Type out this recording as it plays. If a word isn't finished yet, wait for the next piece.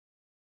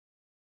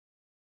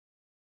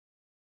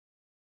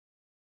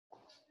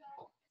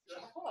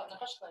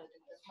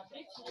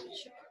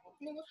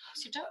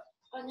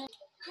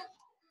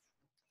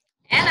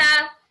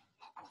Эна!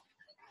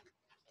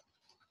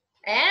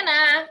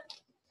 Эна!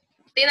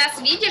 Ты нас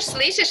видишь,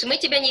 слышишь? Мы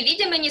тебя не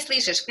видим и не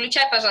слышишь.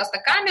 Включай, пожалуйста,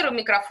 камеру,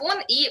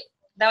 микрофон и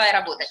давай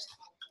работать.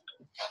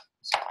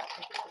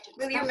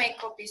 Will you make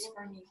copies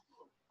for me?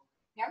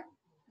 Yeah?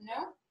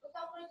 No?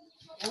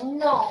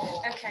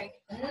 No. Okay.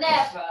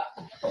 Never.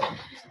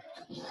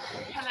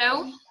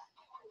 Hello?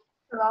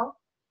 Hello?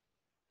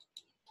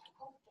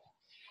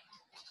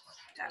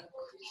 Так.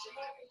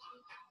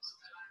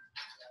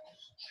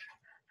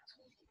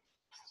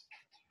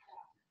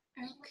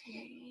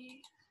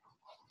 Okay.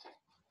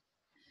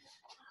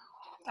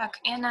 Так,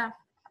 Anna.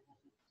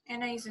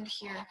 Anna isn't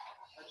here.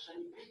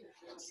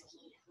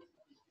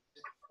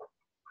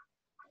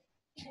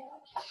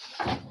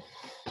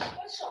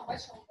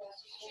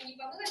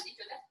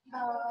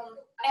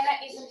 Anna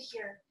isn't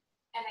here.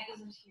 Anna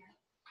isn't here.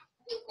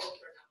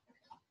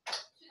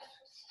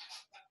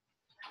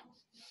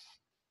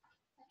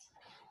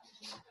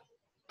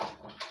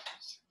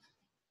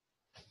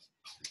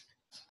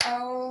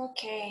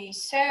 Okay,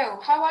 so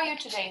how are you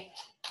today?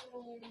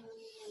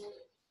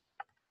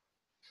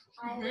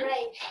 I'm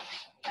great.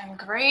 I'm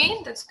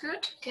great, that's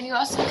good. Can you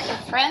ask your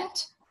friend?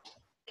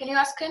 Can you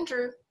ask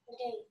Andrew?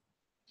 Today.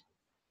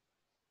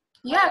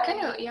 Yeah, can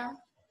you? Yeah.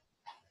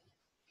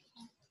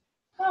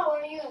 How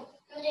are you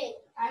today?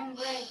 I'm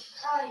great.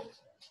 How are you?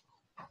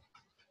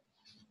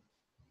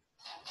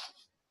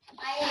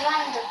 I'm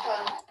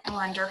wonderful.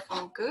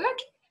 Wonderful,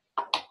 good.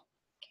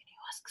 Can you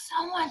ask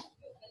someone?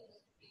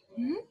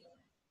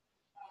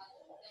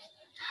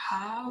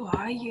 How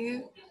are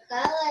you?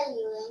 How are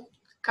you?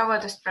 Кого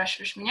ты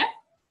спрашиваешь, меня?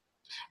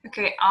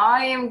 Okay,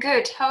 I am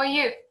good. How are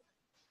you?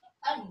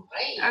 I'm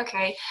great.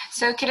 Okay,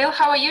 so Kirill,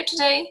 how are you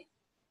today?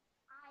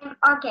 I'm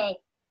okay.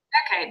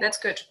 Okay, that's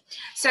good.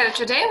 So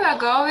today we're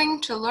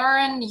going to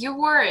learn new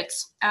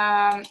words.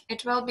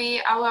 It will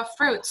be our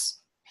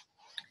fruits.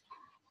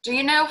 Do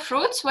you know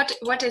fruits?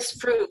 What is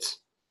fruit?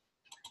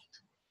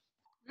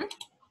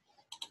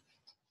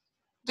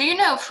 Do you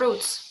know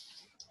fruits?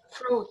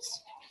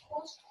 Fruits.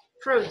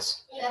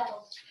 Fruits. Yeah.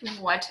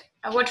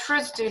 What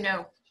fruits do you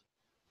know?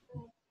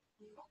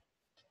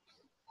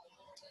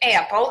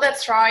 Apple,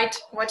 that's right.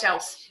 What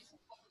else?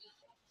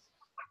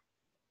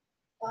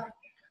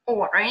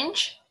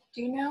 Orange.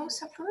 Do you know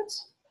some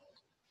fruits?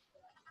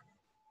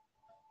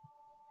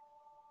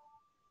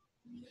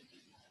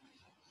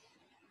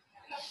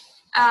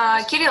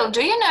 Kirill,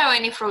 do you know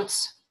any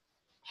fruits?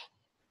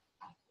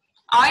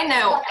 I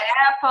know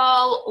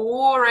apple,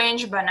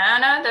 orange,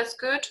 banana. That's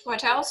good.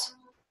 What else?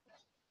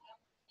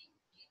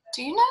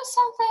 Do you know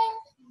something?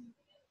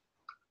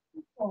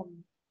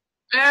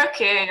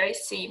 Okay, I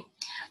see.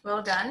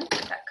 Well done.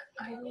 Так,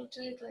 I will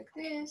do it like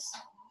this.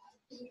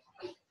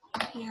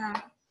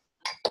 Yeah.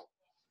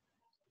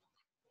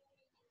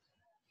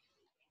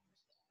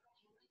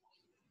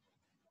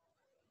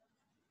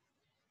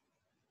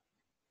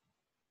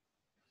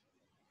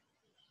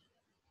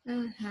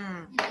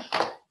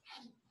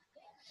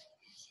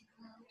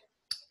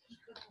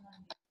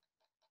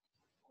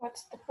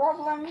 What's the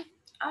problem?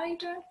 I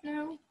don't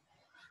know.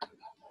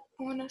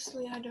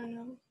 Honestly, I don't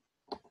know.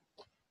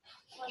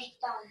 What's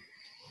done?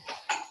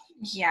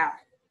 Yeah,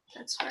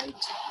 that's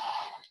right.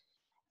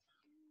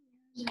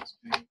 That's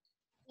right.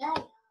 Yeah.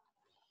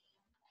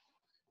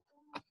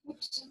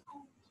 Oops.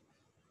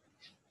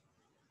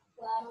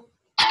 Well.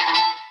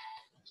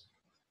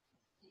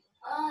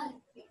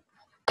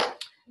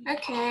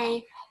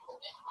 Okay.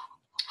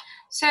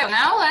 So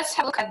now let's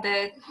have a look at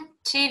the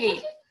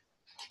TV.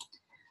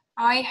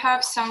 I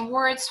have some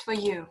words for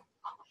you.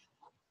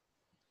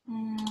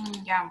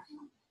 Yeah.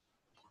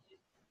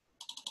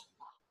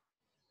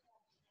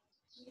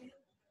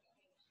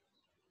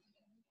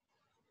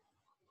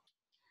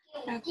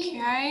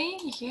 Okay,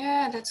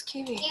 yeah, that's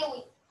kiwi.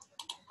 Kiwi.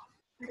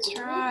 That's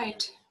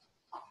right.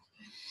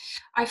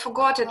 I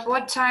forgot at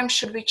what time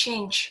should we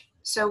change.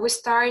 So we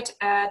start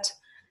at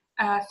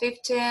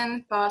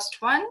 1:15.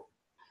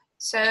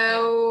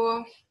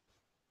 So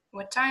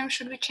what time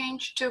should we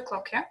change? 2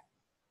 o'clock, yeah?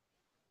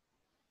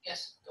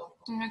 Yes.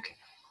 Okay.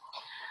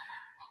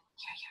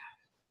 Yeah.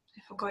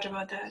 I forgot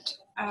about that.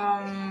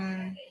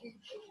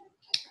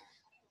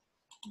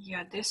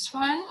 Yeah, this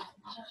one.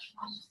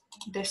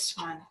 This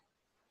one.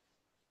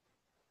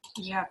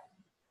 Yeah,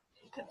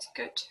 that's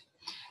good.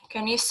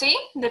 Can you see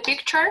the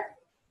picture?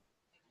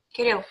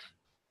 Kirill,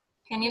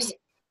 can you see?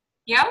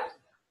 Yeah?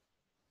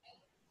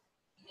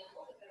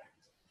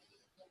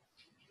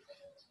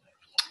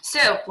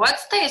 So,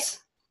 what's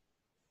this?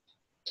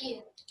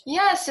 Kiwi.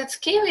 Yes, it's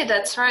kiwi,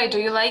 that's right. Do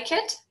you like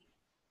it?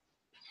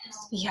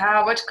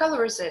 Yeah, what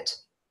color is it?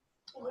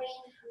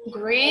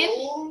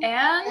 Green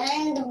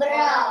and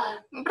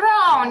brown.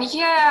 brown.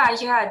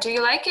 Yeah. Do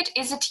you like it?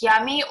 Is it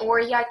yummy or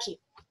yucky?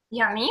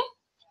 Yummy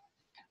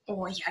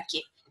or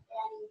yucky?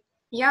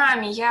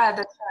 Yummy, yeah,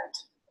 that's right.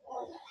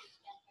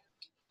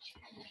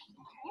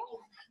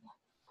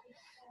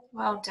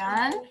 Well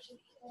done.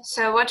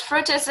 So what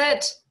fruit is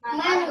it?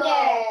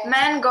 Mango.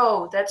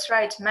 Mango, that's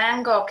right,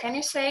 mango. Can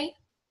you say?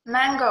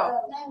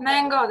 Mango.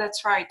 Mango,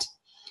 that's right.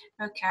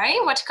 Okay,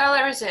 what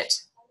color is it?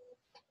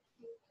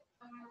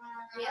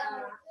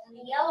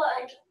 Yellow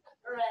and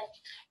red.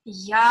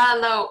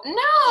 Yellow.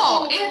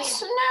 No,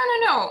 it's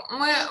no.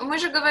 Мы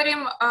же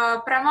говорим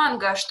про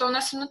манго, что у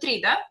нас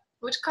внутри, да?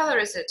 Which color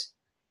is it?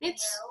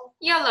 It's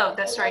yellow,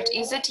 that's right.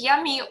 Is it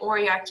yummy or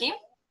yucky?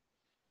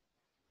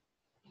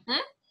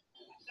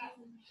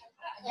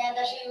 Я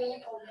даже его не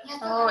помню.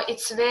 Oh,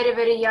 it's very,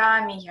 very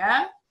yummy,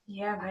 yeah?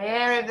 Yeah,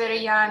 very, very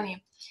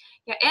yummy.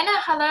 Yeah,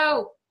 Anna,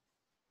 hello.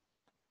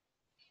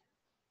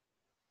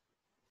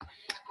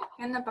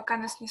 Anna пока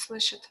нас не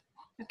слышит.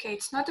 Okay,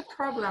 it's not a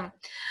problem.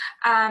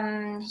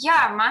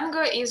 Yeah,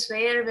 mango is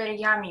very, very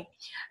yummy.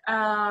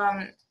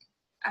 I've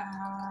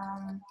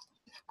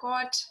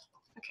got,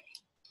 okay.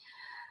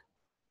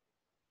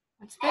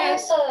 What's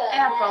this?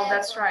 Apple,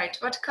 that's right.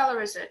 What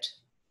color is it?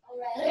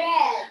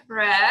 Red.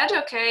 Red,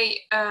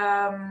 okay.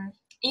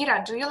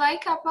 Ira, do you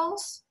like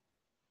apples?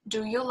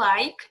 Do you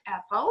like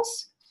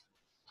apples?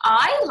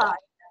 I like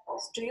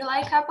apples. Do you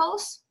like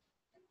apples?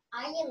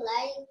 I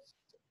like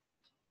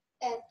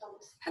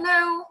apples.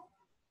 Hello.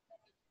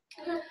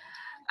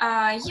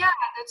 Yeah,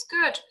 that's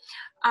good.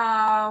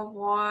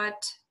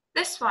 What?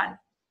 This one.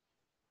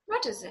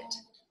 What is it?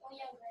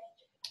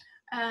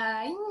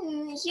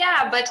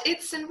 Yeah, but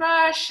it's in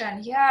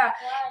Russian. Yeah,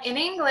 in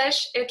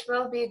English it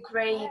will be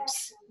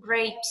grapes.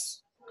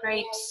 Grapes.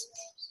 Grapes.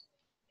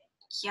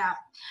 Yeah,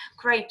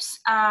 grapes.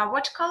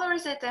 What color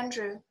is it,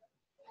 Andrew?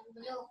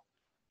 Blue.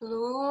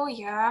 Blue.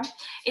 Yeah.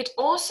 It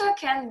also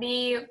can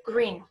be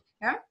green.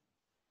 Yeah.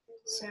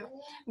 So,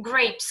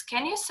 grapes.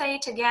 Can you say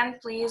it again,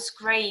 please?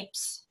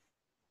 Grapes.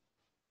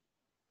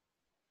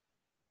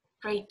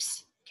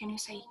 Grapes. Can you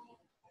say?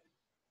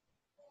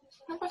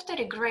 Ну,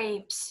 повтори.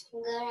 Grapes.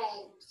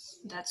 Grapes.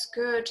 That's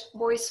good.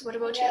 Boys, what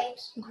about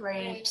Grapes. you?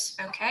 Grapes.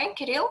 Okay,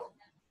 Kirill?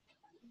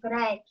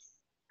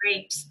 Grapes.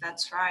 Grapes.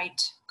 That's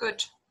right.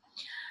 Good.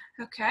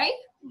 Okay.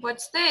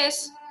 What's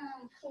this?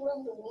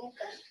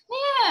 Клубника.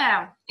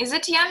 Yeah. Is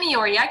it yummy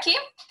or yucky?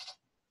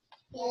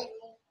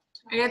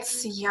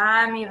 It's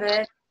yummy.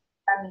 Very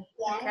yummy.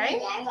 Okay.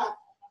 Yummy.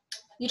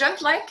 You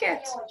don't like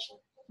it?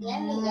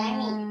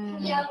 Yummy.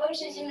 Я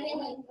больше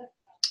земляника.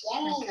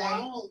 Yummy. Okay.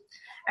 Yummy.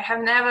 I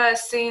have never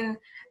seen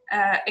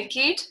a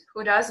kid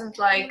who doesn't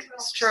like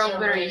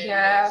strawberry.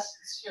 Yeah.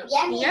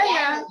 Yummy.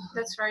 Yeah,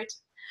 that's right.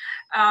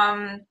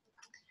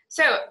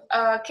 So,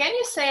 can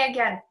you say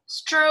again?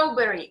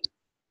 Strawberry.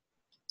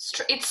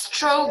 It's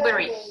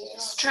strawberry.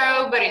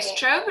 Strawberry.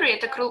 Strawberry –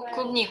 это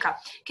клубника.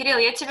 Кирилл,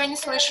 я тебя не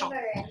слышу.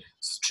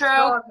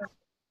 Strawberry.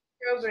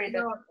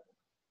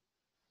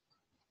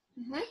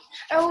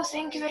 Oh,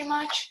 thank you very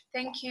much.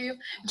 Thank you.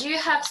 Do you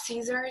have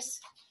scissors?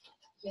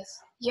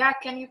 Yes. Yeah,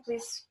 can you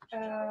please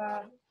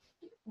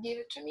give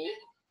it to me?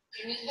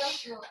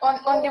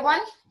 On the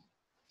one?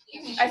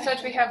 I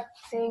thought we have.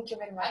 Thank you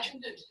very much.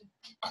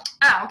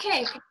 Ah,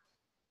 okay.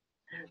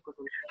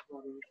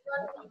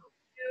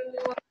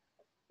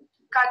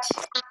 Cut.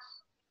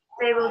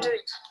 They will do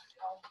it.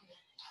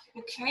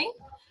 Okay.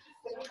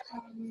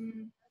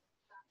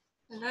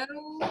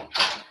 Hello.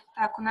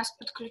 Так, у нас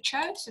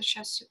подключаются.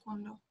 Сейчас,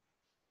 секунду.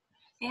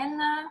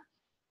 Энна.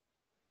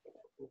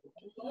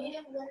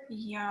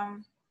 Я.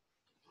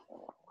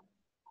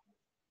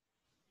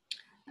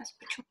 Нас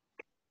почему?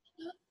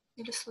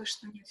 Или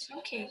слышно? Нет.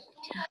 Окей.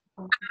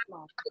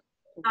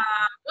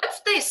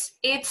 What's this?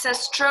 It's a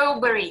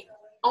strawberry.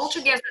 All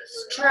together.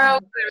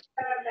 Strawberry.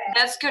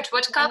 That's good.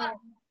 What color?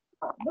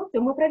 Ну, все,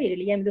 мы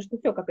проверили. Я имею в виду, что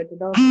все как это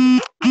должно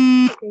быть.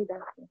 Окей,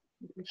 да, все.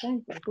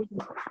 Выключаемся, выходим,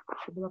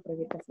 чтобы была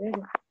проверка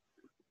связи.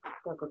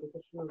 Так, вот это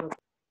что?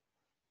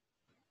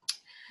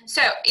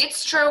 So, it's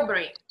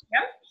strawberry.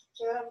 Yeah?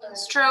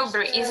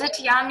 Strawberry. Is it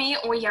yummy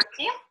or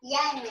yucky?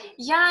 Yummy.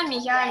 Yummy,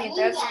 yummy.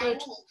 That's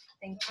good.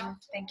 Thank you.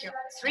 Thank you.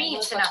 Three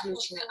it's enough.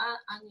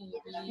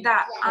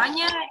 Да,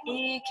 Аня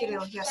и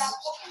Кирилл. Yes.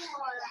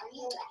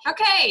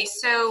 Okay,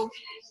 so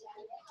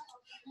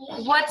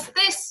what's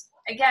this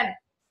again?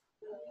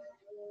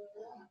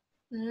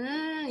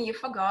 You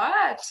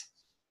forgot.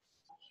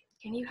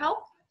 Can you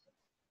help?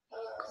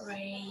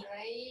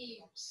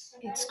 Grapes.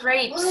 It's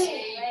grapes.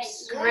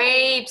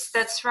 Grapes,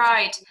 that's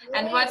right.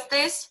 And what's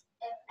this?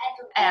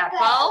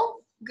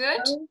 Apple.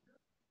 Good.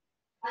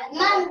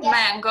 Mango.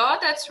 Mango,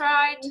 that's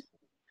right.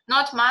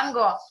 Not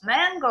mango,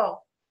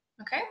 mango.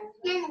 Okay.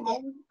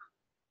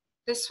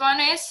 This one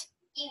is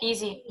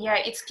easy. Yeah,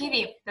 it's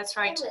kiwi. That's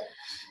right.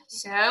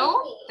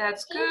 So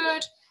that's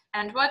good.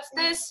 And what's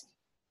this?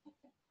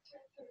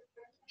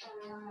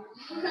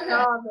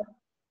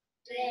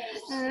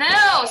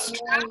 No,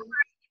 strawberry.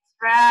 It's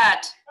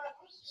red.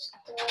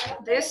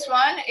 This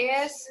one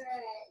is.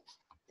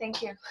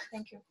 Thank you.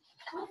 Thank you.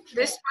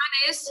 This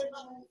one is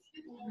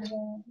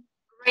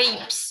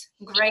grapes.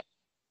 Grape.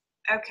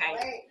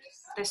 Okay.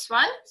 This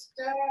one?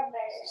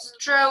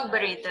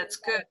 Strawberry. That's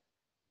good.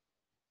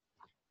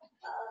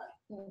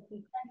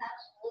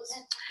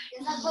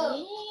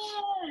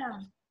 Yeah.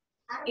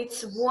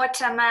 It's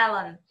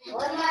watermelon.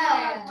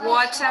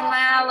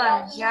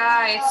 Watermelon.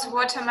 Yeah, it's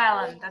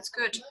watermelon. That's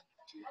good.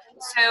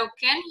 So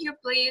can you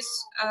please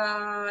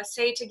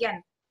say it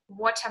again?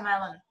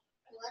 Watermelon.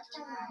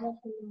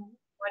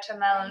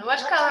 Watermelon. What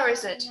color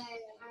is it?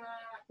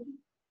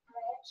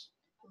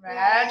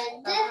 Red.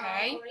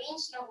 Okay.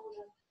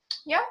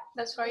 Yeah,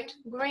 that's right.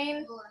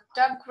 Green,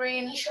 dark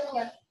green.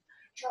 Yeah,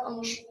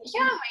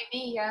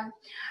 maybe, yeah.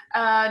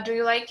 Do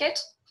you like it?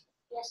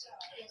 Yes.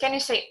 Can you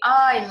say,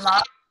 I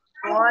love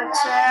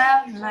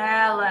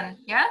watermelon?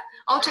 Yeah?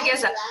 All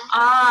together.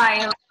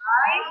 I like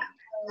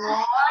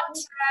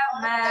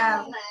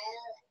watermelon.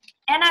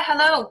 Anna,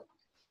 hello.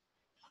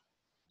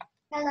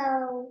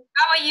 Hello.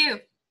 How are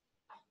you?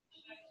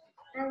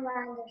 I'm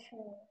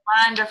wonderful.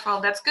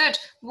 Wonderful, that's good.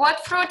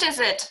 What fruit is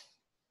it?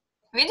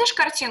 Видишь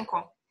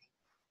картинку?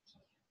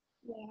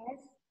 Yes.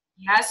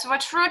 Yes,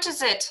 what fruit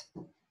is it?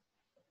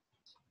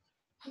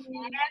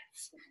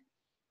 Yes.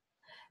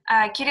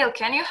 Kirill,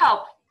 can you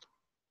help?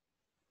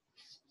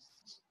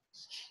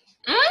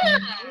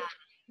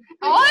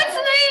 What's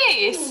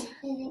this?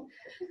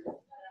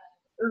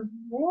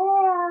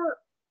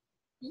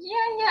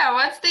 Yeah,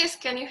 what's this?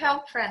 Can you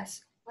help,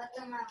 friends?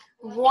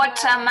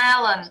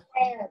 Watermelon.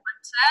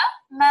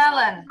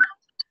 Watermelon.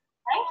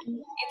 Okay?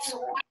 It's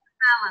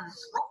watermelon.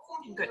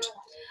 Good.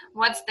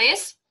 What's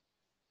this?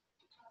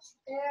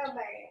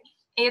 Strawberry.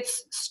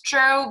 It's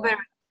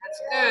strawberry.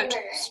 That's good.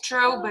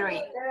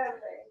 Strawberry.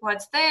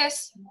 What's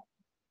this?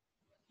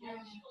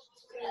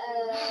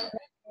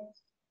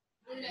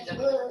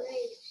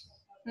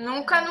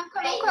 Ну-ка.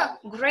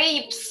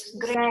 Grapes.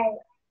 Grapes.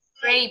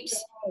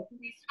 This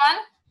one?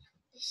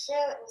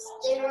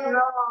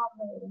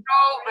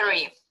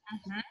 Strawberry.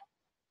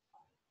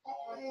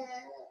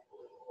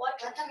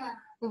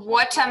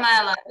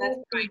 Watermelon.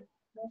 That's right.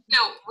 So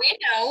we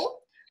know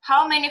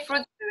how many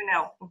fruits do we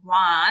know?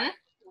 1,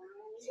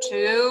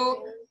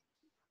 2,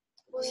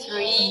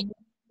 3,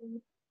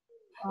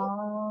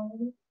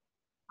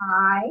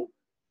 5,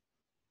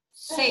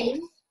 6.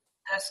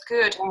 That's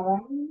good. Let's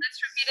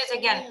repeat it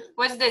again.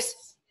 What's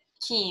this?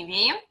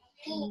 Kiwi,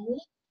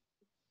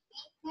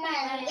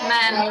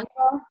 mango,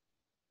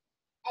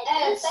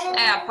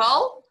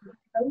 apple,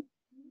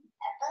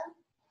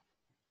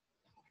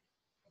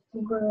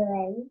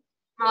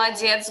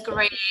 молодец,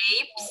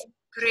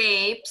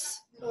 grapes,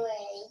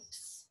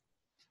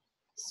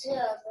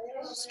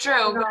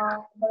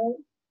 strawberry,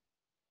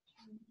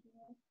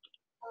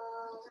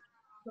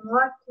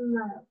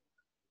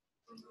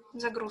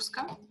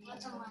 загрузка,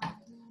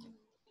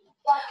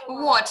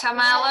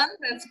 watermelon,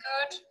 that's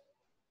good.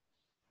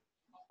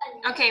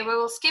 Okay, we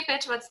will skip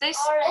it. What's this?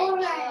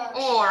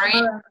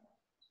 Orange.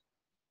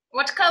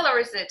 What color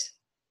is it?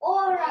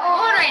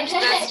 Orange,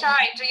 that's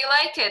right. Do you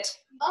like it?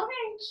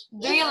 Orange.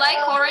 Do you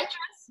like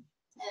oranges?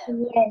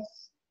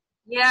 Yes.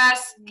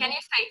 Yes. Can you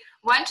say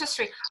 1, 2,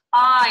 3?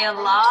 I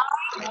like.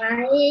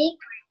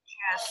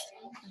 Yes.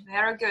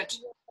 Very good.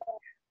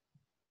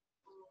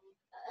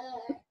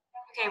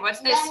 Okay,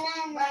 what's this?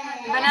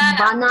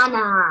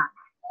 Banana.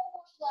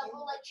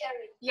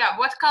 Yeah,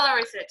 what color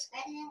is it?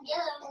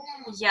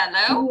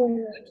 Yellow.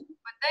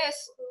 What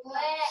this?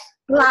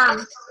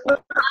 Plum.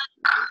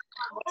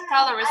 What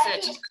color is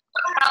it?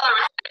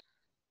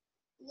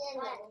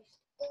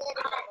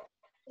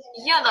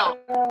 Yellow.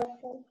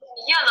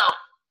 Yellow.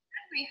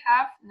 We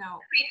have no.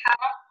 We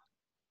have.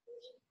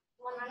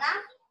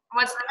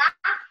 What's that?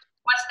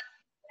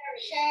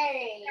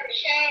 Cherry.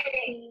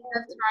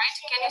 That's right.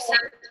 Can you say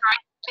that's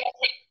right?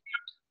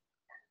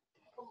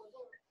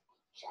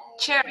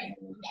 Cherry.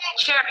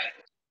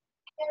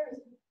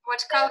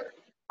 What color?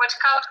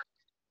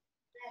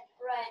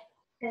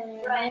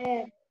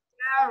 Red.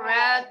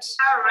 Red.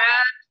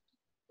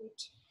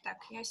 Так,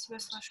 я себя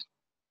слышу.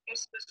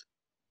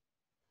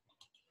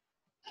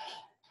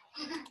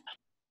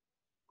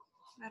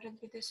 Let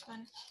it be this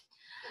one.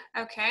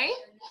 Okay.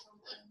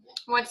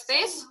 What's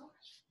this?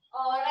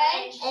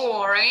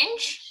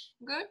 Orange.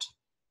 Good.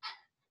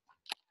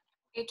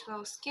 It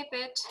will skip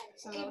it.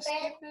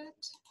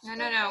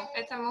 No.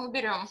 Это мы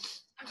уберем.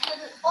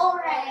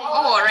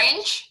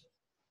 Orange.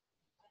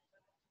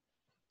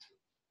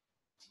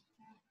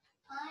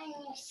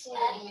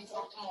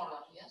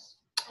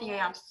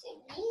 Yeah.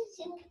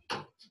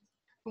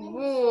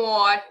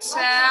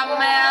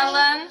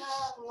 Watermelon.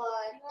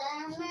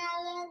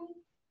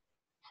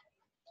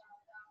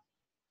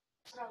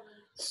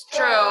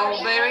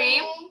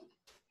 Strawberry.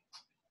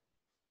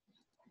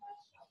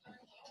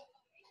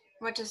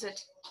 What is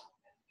it?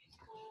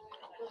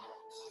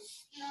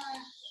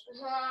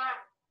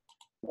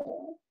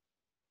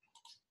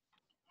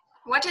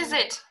 What is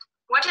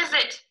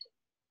it?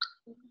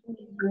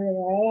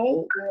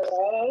 Gray.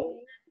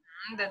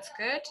 That's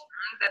good.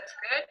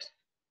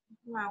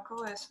 Wow,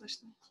 кого я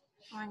слышно?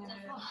 Аня,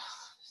 наверное.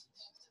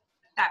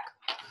 Так,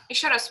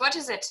 еще раз. What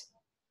is it?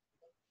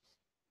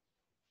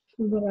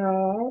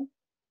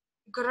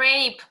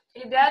 Grape.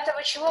 Ребята,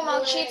 вы чего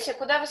молчите?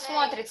 Куда вы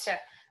смотрите?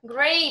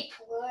 Grape.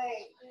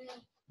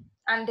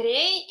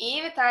 Андрей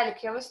и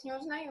Виталик, я вас не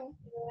узнаю.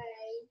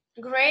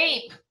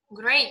 Grape.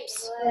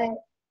 Grapes.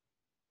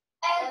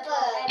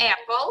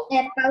 Apple.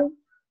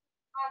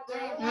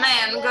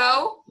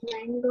 Mango.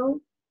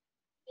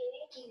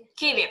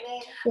 Kiwi.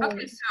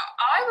 Okay, so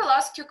I will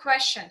ask you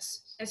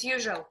questions as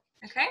usual.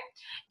 Okay,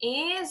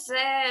 is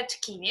it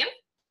kiwi?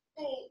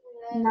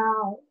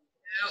 No.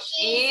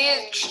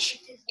 It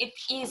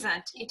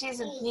isn't. It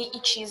isn't.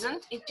 It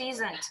isn't. It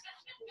isn't.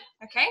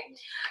 Okay.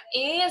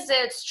 Is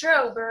it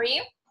strawberry?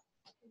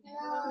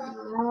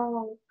 No.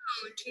 No,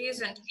 it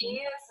isn't.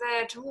 Is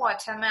it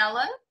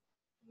watermelon?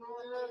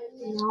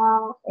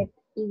 No, it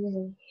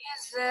isn't.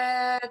 Is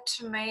it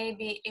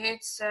maybe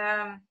it's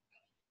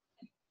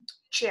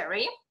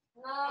cherry?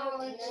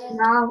 No, it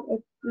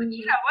isn't.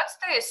 Yeah, what's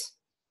this?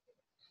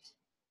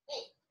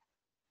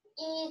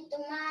 It's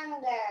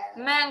mango.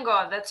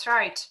 Mango, that's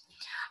right.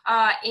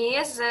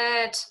 Is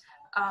it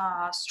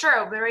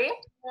strawberry?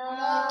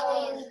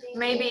 No,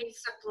 Maybe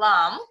it's a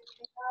plum.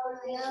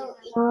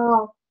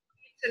 No,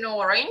 It's an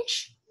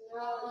orange.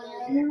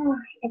 no,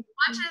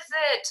 What is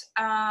it?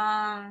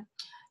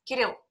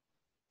 Kirill,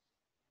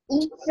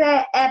 it's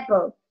an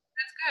apple.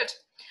 that's good.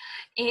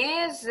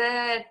 Is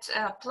it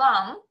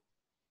plum?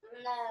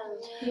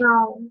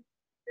 No,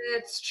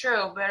 It's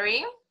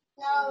strawberry.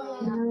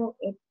 no,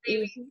 it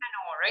Maybe isn't. it's an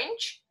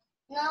orange.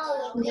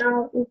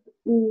 No, it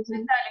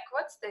isn't. Vitalik,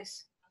 what's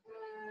this?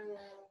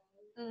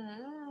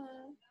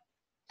 Mm.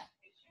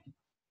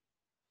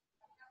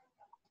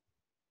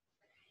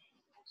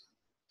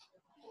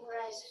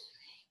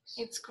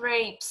 It's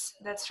grapes,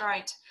 that's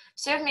right.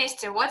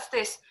 Sevmester, what's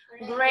this?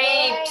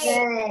 Grapes.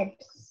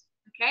 Grapes.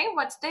 Okay,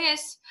 what's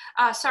this?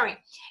 Sorry,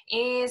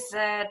 is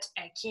it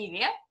a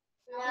kiwi?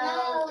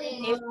 No,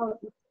 it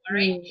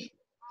Orange.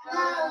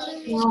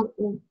 No,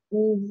 it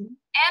isn't.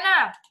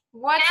 Anna,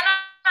 what?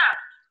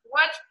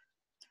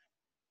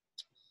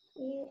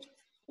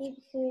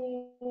 It's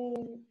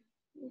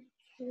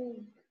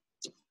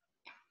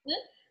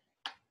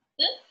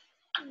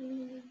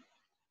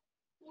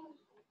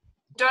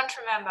Don't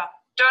remember.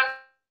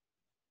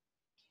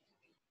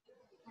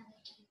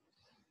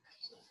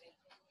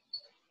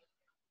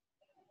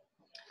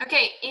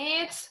 Okay,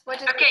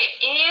 what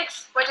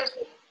is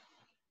it?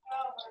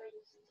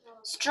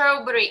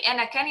 Strawberry.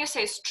 Anna, can you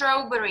say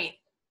strawberry?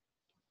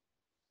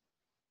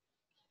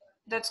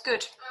 That's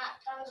good.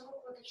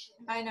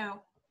 I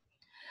know.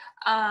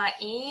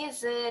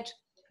 Is it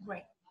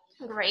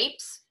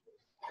grapes?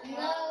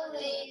 No,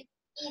 it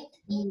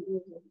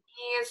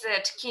Is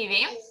it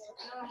kiwi?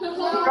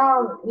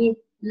 No, it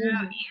No,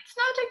 isn't. it's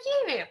not a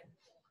kiwi.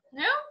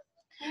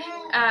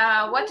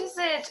 No? What is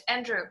it,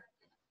 Andrew?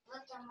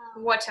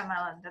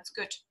 Watermelon. That's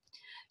good.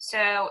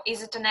 So,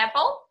 is it an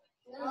apple?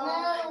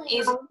 No,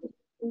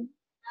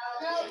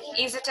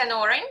 Is it an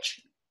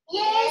orange?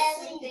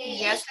 Yes, it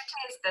is. Yes,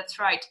 it is. That's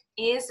right.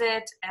 Is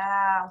it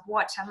a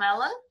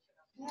watermelon?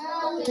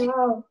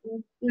 No,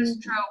 A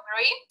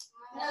strawberry?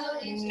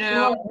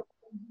 No.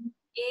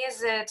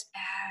 Is it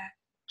a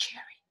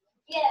cherry?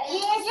 Yes,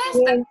 Yes,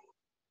 that's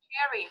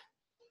cherry.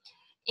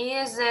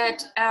 Is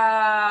it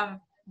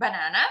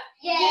banana?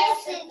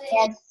 Yes, it is.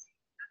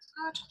 That's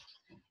good.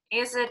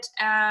 Is it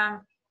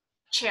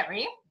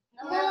cherry?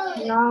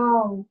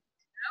 No.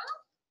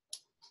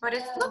 But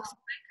it looks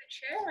like a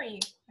cherry,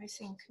 I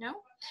think, no?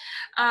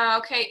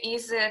 Okay,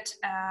 is it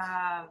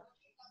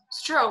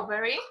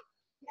strawberry?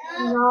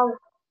 No.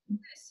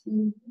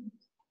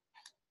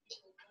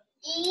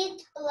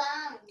 Eat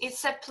plum.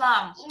 It's a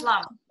plum.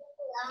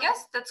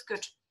 Yes, that's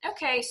good.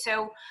 Okay,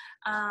 so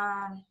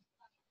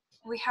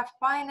we have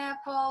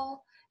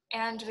pineapple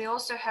and we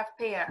also have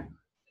pear.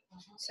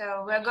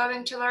 So we're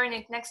going to learn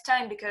it next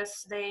time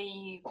because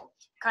they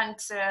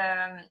can't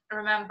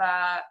remember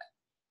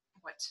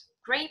what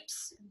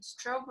grapes and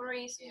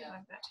strawberries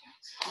like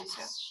that.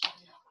 So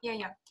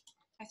yeah,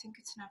 I think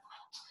it's enough.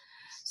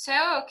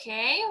 So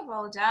okay,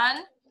 well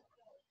done.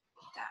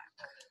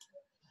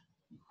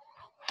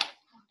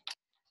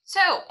 So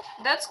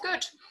that's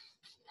good.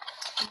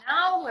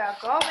 Now we are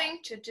going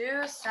to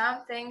do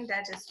something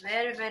that is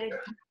very, very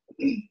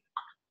difficult.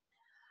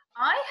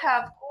 I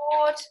have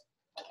got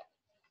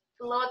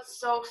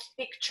lots of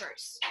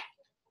pictures.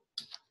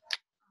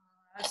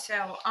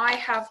 So I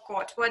have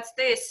got, what's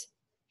this?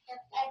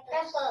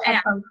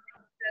 Apple.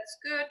 That's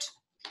good.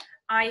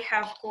 I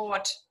have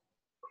got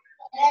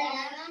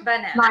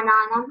Banana.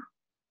 banana.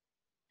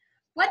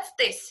 What's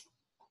this?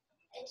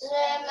 It's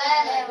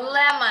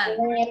lemon.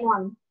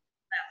 Lemon.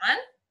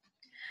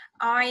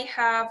 I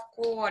have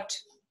got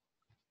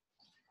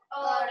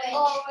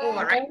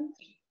orange.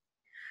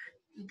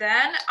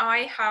 Then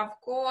I have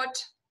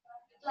got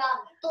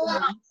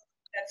Plum.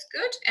 that's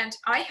good. And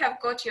I have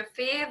got your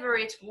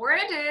favorite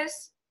word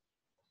is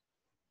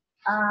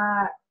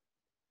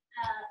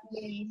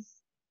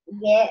Yes.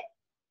 Yeah.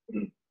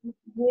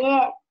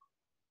 Yeah.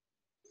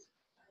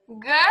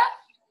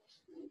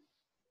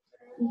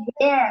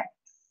 Yeah.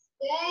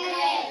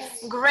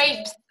 Yes.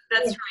 grapes.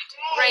 That's right.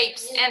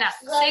 Grapes. Anna,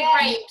 say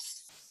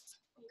grapes.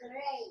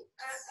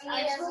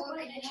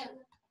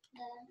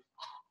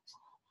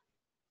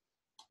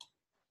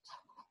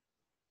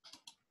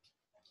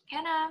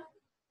 Anna,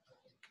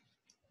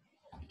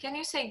 can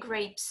you say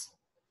grapes?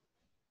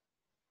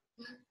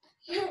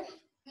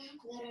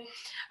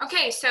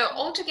 Okay, so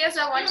all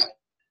together, I want to do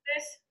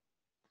this.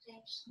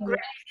 Great.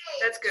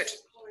 That's good.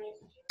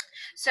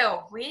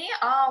 So we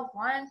are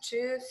 1,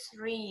 2,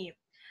 3.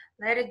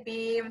 Let it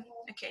be,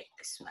 okay,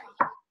 this way.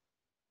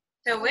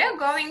 So we're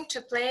going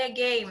to play a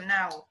game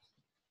now.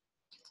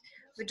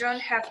 We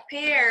don't have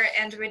pear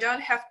and we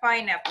don't have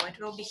pineapple. It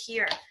will be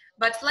here.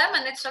 But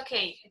lemon, it's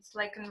okay. It's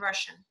like in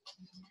Russian.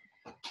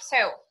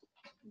 So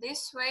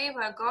this way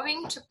we're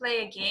going to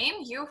play a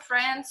game. You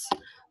friends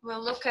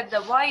will look at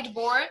the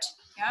whiteboard.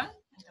 Yeah,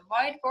 the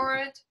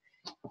whiteboard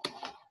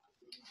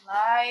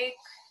like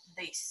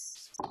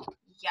this.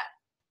 Yeah,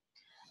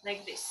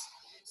 like this.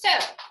 So,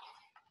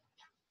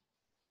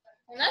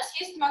 у нас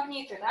есть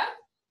магниты, да,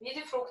 в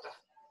виде фруктов.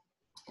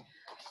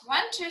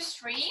 1, 2,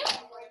 3.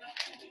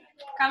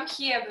 Come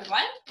here,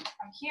 everyone.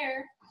 Come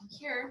here. Come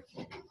here.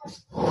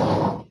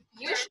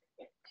 You should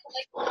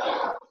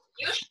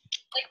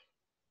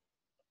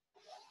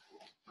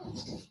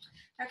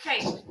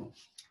Okay.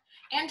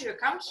 Andrew,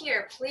 come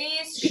here.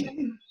 Please show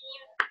me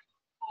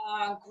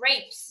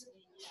grapes.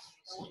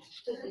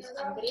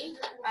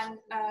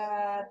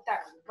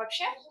 Так,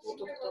 вообще,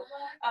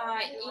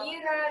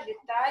 Ира,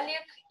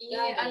 Виталик и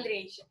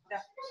Андрей.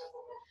 Да.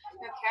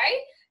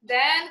 Okay.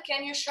 Then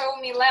can you show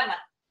me lemon?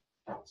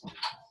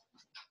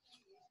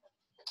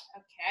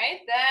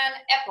 Okay. Then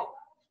apple.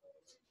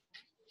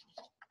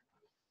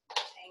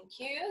 Thank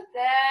you.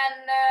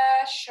 Then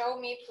show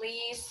me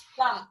please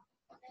plum.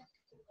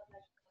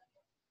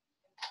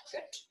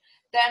 Good.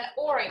 Then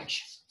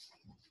orange.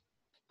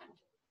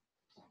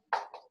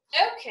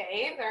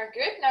 Okay, very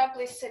good. Now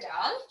please sit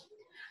down.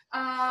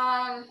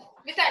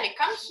 Vitaly,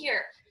 come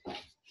here.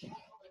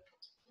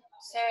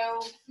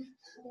 So,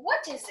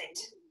 what is it?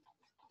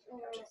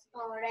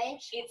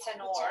 Orange. It's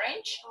an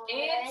orange.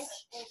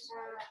 It's a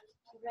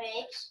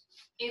grape.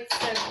 It's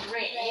a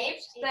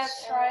grape.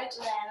 That's right.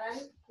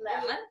 Lemon.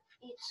 Lemon.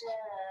 It's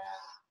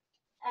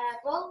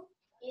apple.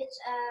 It's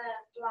a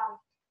plum.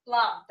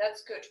 Plum.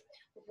 That's good.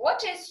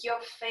 What is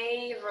your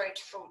favorite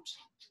fruit?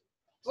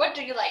 What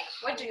do you like?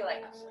 What do you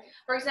like?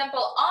 For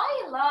example,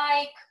 I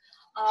like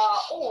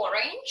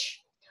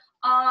orange.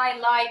 I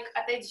like...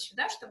 Отойди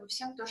сюда, чтобы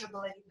всем тоже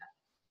было видно.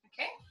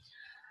 Okay?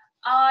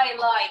 I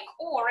like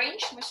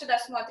orange. Мы сюда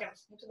смотрим.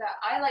 Не туда.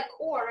 I like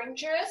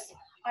oranges.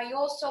 I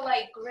also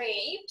like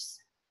grapes.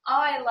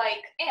 I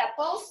like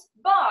apples.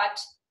 But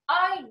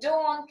I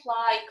don't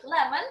like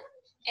lemon.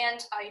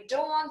 And I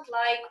don't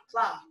like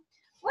plum.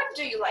 What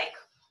do you like?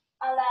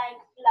 I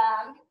like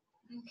plum.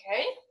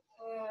 Okay.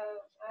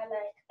 I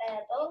like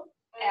apple.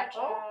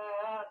 Apple.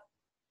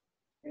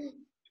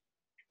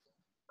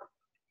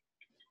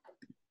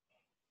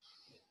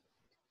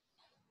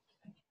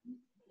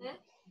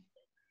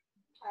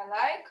 I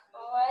like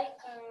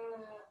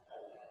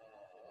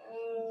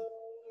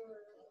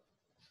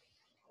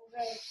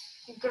grapes.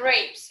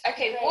 grapes.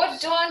 Okay,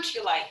 what don't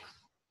you like?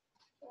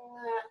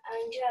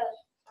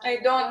 I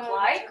don't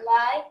like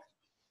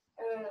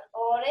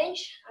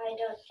orange. I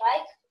don't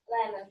like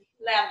lemon.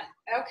 Lemon.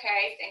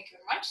 Okay, thank you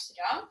very much. Sit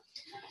down.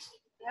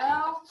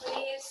 Now,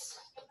 please.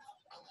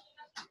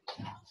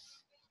 This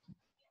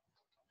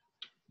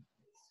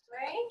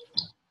way.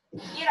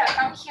 Ira,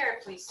 come here,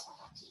 please.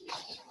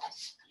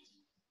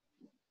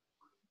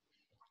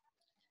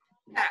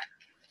 Now,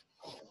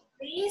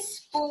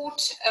 please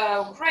put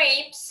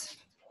grapes.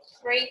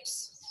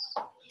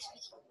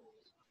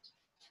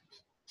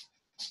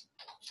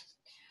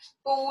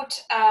 Put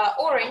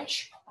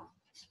orange.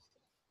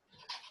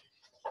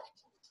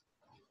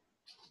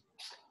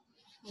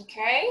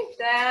 Okay,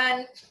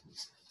 then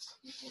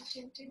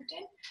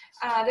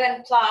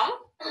plum.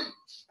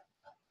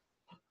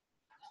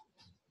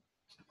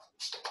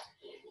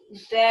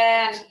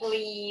 Then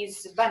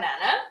please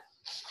banana.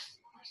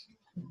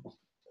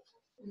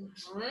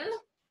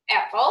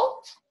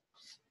 Apple.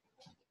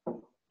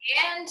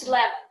 And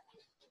lemon.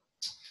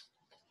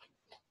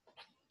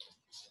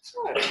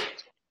 Good.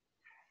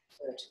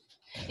 Good.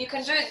 You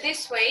can do it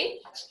this way.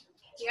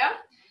 Yeah.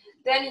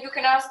 Then you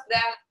can ask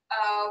them,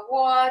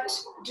 what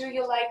do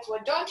you like,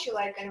 what don't you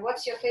like, and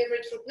what's your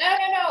favorite fruit?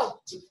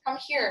 No. Come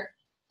here.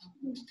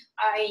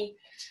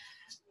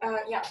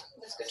 Yeah,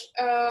 that's good.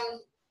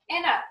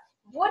 Anna,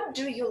 what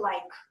do you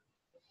like?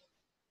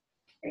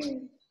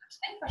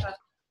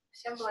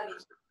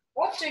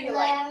 What do you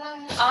like?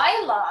 Lemon.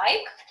 I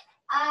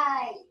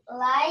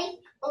like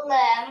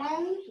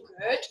lemon.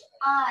 Good.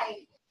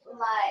 I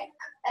like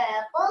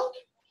apple.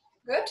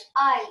 Good.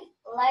 I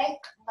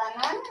like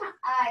banana.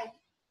 I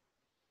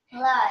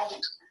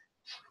like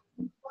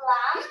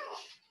plum.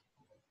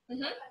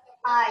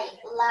 I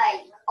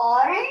like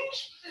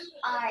orange.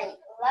 I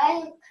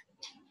like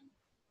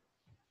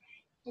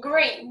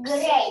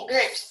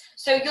grapes.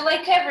 So you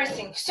like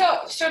everything.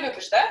 Все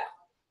любишь, да?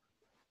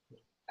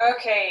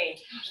 Okay,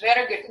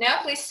 very good.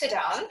 Now please sit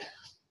down.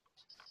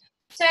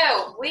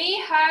 So we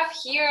have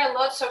here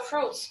lots of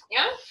fruits,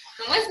 yeah?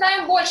 Но мы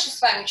знаем больше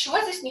с вами. Чего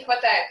здесь не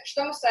хватает?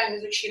 Что мы с вами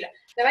изучили?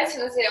 Давайте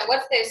назовем.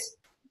 What's this?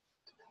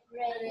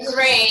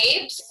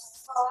 Grapes,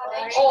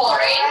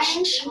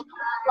 orange,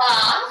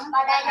 plum,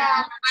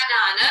 banana,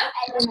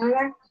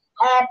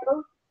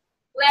 apple,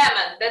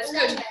 lemon. That's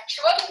good.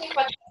 Чего тут не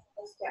хватает?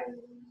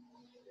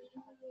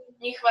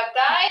 Не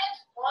хватает.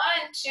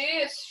 1,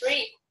 2,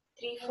 3.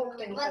 3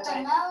 фрукта не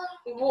хватает.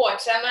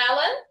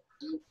 Watermelon.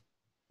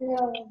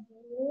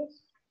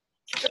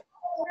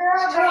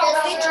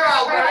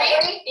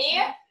 Strawberry.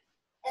 И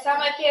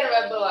самое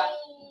первое было.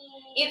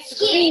 It's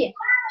kiwi.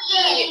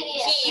 Kiwi.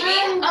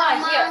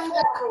 Yeah,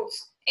 4 fruits.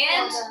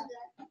 And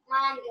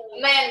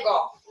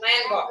mango.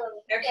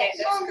 Okay,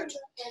 that's good.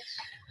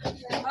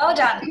 Well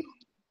done.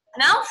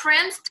 Now,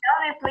 friends, tell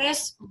me,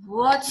 please,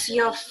 what's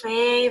your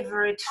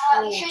favorite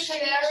fruit?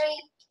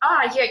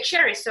 Yeah,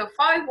 cherry. So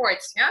 5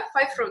 words, yeah?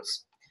 5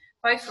 fruits.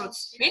 5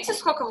 fruits. Видите,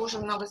 сколько вы уже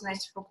много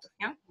знаете фруктов,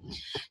 yeah?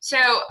 So,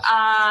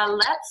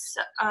 let's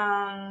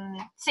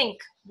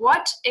think.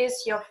 What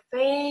is your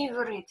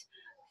favorite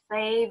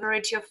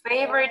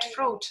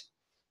fruit?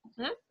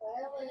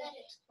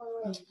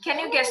 Can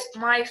you guess?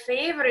 My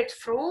favorite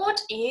fruit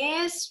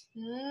is...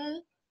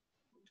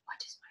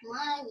 what is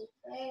my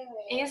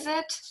favorite? Is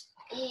it?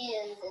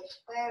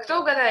 Кто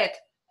угадает?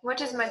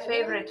 What is my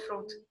favorite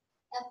fruit?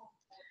 Apple.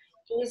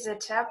 Is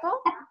it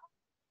apple?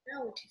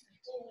 No, it isn't.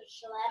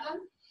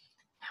 Lemon?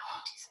 No,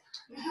 it isn't.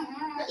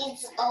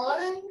 It's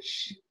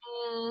orange.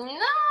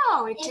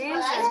 No, it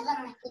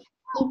isn't.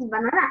 It's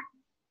banana.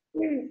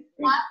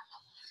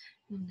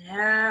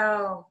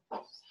 No.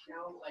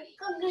 Strawberry.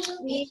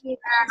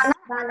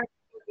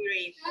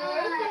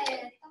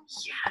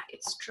 Yeah,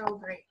 it's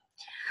strawberry.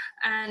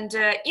 And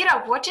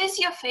Ira, what is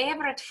your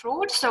favorite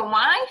fruit? So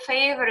my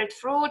favorite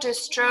fruit is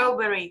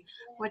strawberry.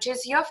 What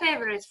is your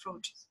favorite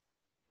fruit?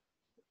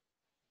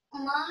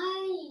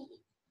 My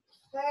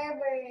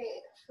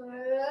favorite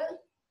fruit.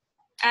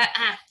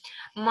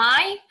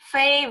 My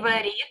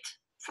favorite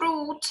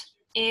fruit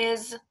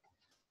is...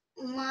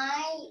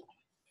 My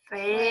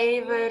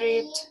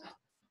favorite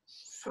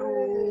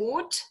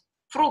fruit.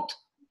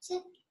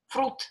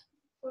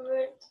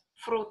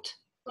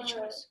 Еще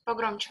раз,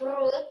 погромче.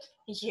 Fruit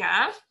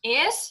Yeah,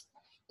 is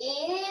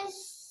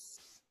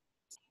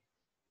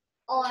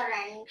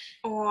orange.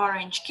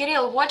 Orange.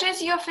 Kirill, what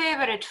is your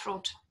favorite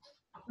fruit?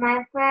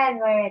 My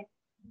favorite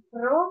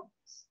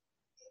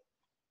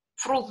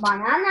fruit,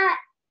 banana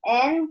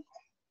and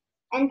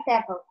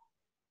apple.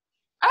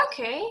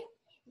 Okay,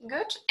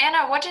 good.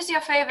 Anna, what is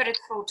your favorite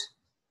fruit?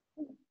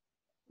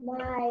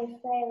 My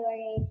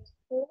favorite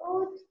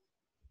fruit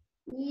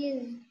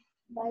is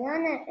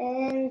banana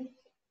and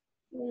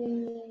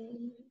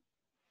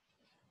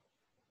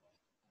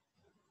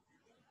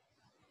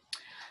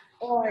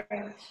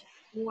orange.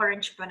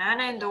 Orange,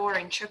 banana and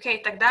orange.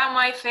 Okay, тогда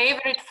my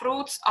favorite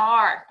fruits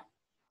are.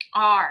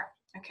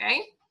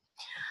 Okay.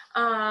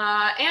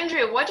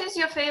 Andrew, what is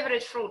your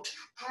favorite fruit?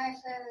 My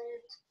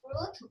favorite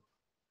fruit,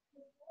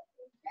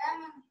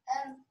 lemon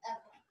and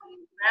apple.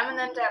 Lemon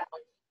and apple.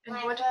 And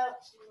My what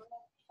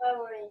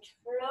favorite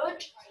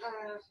fruit,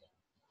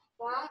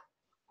 plum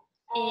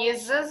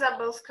is,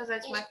 забыл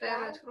сказать, my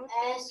favorite fruit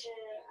and is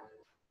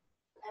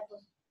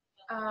apple.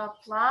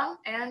 plum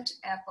and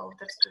apple.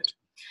 That's good.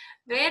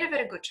 Very,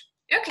 very good.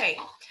 Okay.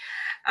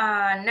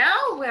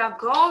 Now we are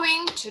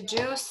going to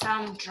do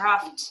some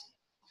draft.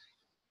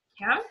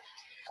 Yeah.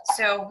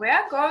 So we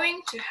are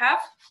going to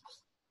have.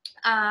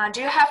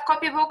 Do you have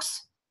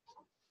copybooks?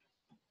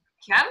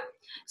 Yeah.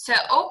 So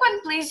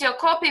open, please, your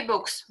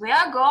copybooks. We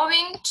are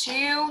going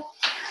to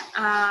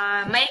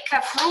make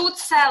a fruit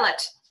salad.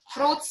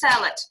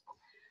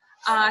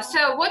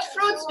 So what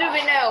fruits do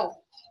we know?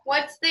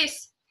 What's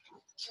this?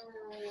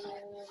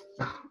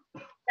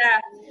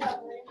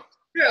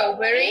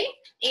 Strawberry.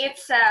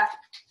 It's a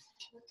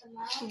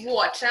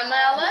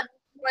watermelon.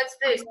 What's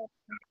this?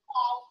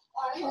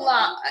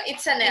 Plum.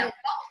 It's an apple.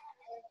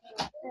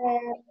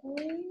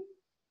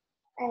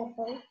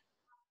 Apple.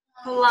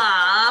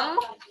 Plum.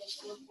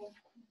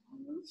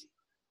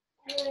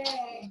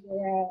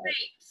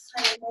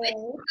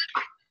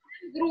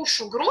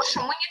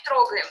 Грушу мы не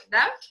трогаем,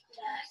 да?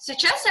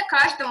 Сейчас я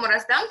каждому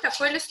раздам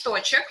такой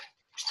листочек.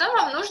 Что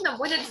вам нужно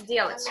будет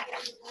сделать?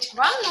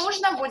 Вам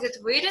нужно будет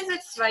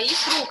вырезать свои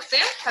фрукты,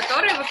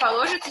 которые вы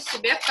положите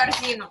себе в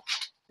корзину,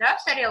 да,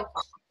 в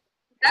тарелку.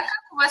 Так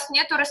как у вас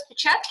нету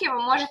распечатки,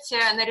 вы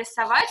можете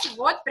нарисовать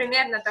вот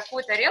примерно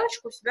такую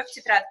тарелочку у себя в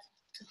тетрадке.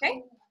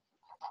 Okay?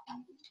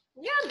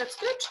 Yeah, that's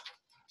good.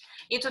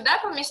 И туда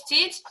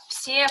поместить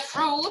все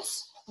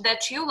fruits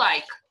that you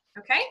like.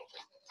 Okay?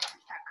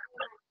 Так.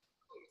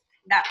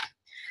 Да.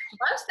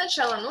 Вам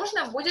сначала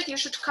нужно будет, you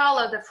should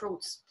color the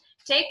fruits.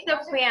 Take the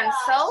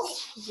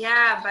pencils.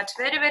 Yeah, but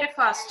very, very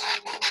fast.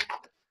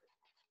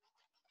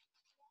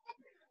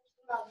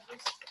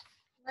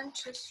 1,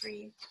 2,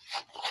 3.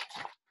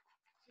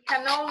 You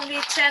can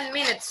only 10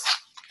 minutes.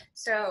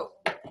 So,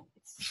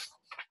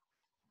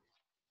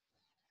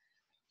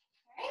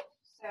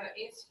 so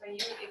it's for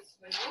you, it's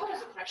for you.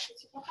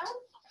 Разукрашивайте пока.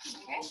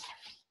 Okay.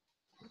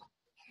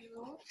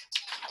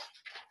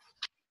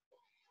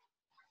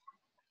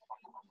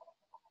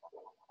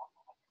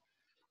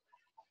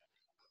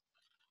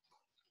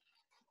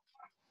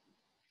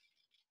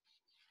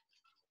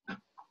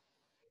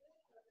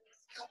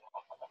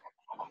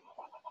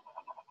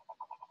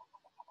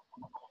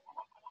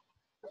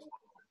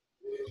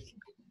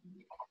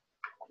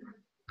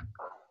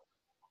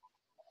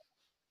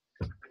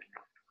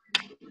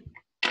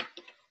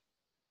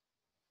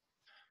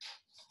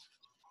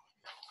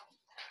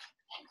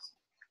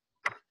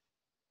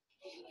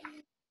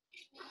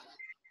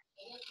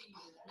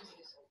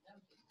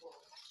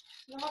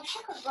 Ну,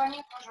 вообще, как бы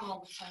они тоже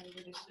могут сами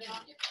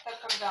вырезать. Так,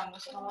 когда у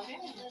нас мало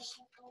времени.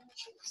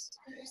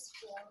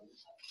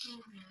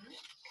 Мгм.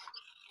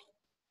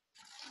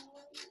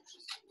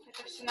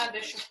 Это все надо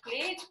еще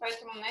вклеить,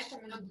 поэтому на это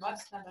минут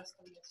 20 надо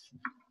оставлять.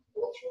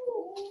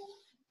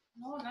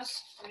 Ну, у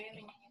нас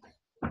времени нет.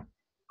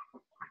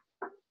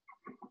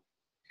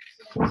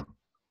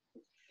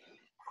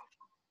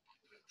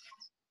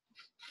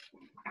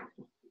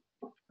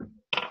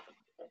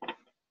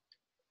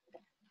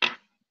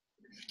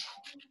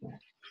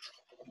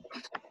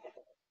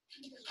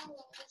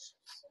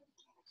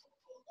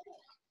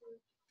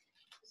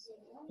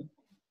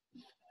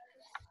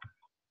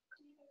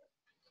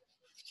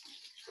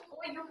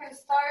 Or you can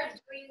start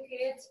doing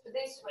it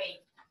this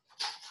way.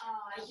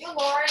 You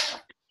learn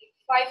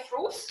 5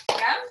 fruits,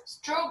 yeah?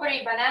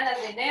 Strawberry, banana,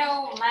 they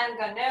know,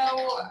 mango,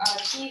 no,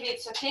 kiwi,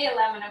 it's okay,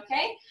 lemon,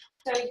 okay?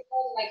 So you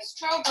like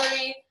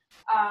strawberry,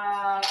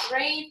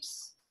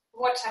 grapes,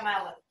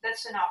 watermelon,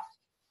 that's enough.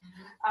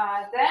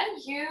 Then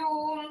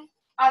you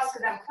ask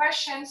them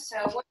questions, so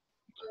what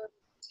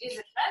is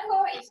it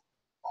mango? Is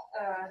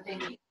they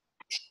need.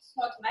 It's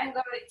not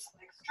mango, it's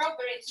like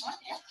strawberry, it's not,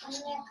 yeah?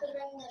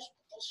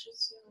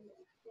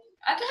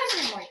 А ты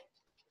возьми мой.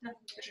 На,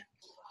 держи.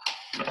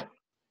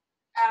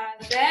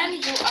 And then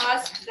you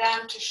ask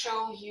them to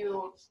show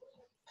you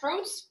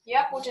fruits.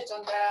 Yeah, put it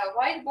on the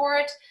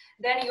whiteboard.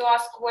 Then you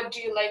ask what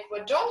do you like,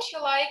 what don't you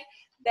like.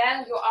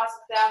 Then you ask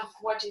them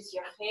what is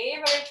your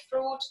favorite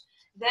fruit.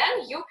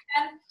 Then you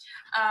can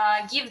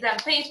give them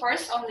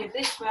papers, only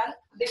this one,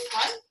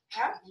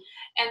 yeah?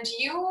 And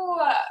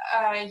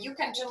you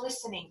can do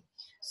listening.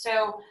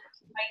 So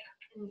like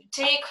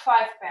take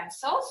 5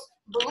 pencils,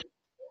 blue,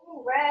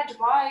 red,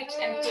 white,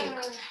 and pink.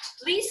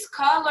 Please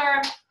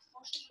color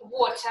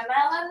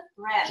watermelon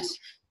red.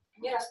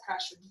 Не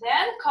раскрашивать.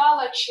 Then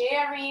color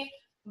cherry,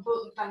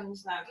 там не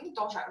знаю,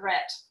 тоже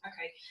red.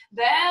 Okay.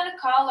 Then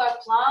color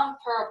plum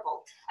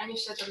purple. Они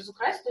все это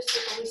разукрасят, то есть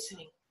это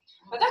listening.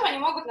 Потом они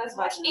могут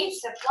назвать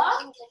it's a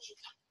plum,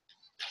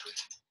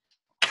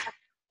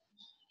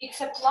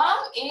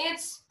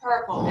 it's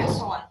purple, and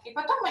so on. И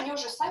потом они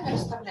уже сами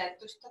расставляют.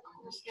 То есть так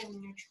у нас времени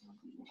не очень много.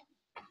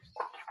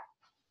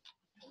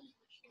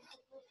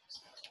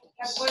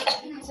 Как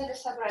будет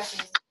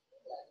целесообразнее.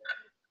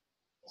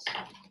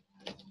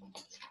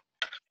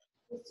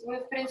 Вы,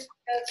 в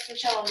принципе,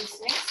 сначала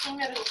listening с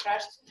ними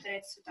разукрашивать,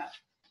 повторять цвета.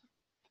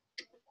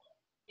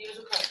 И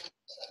разукрашивать.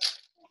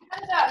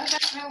 Да, вы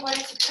даже вы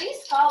говорите,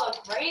 please color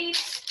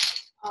grapes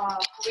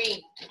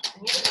green.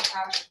 Они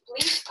разукрашивают.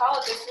 Please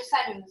color, то есть вы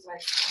сами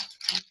называете.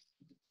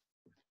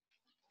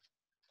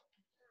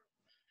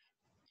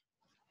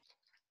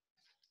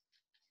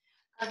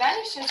 Когда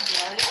они все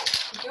сделали,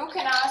 you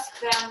can ask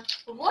them,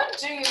 what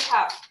do you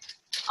have?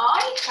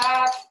 I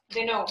have,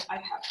 they know I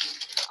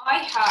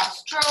have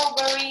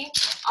strawberry,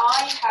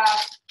 I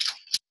have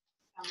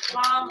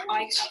plum,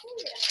 I have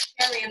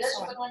cherry, and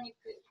so on.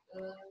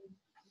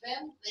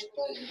 Yeah.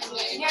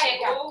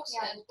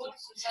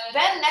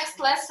 Then next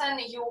lesson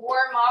you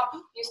warm up,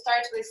 you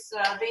start with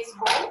this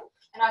bowl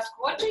and ask,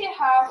 what do you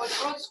have, what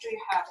fruits do you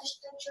have?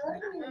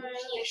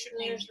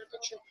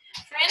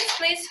 Friends,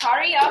 please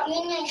hurry up.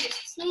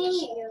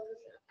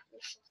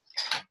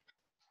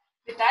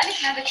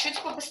 Виталик, надо чуть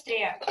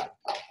побыстрее.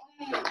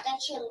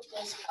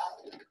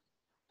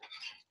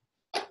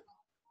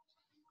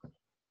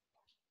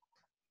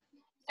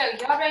 So,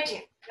 you're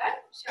ready,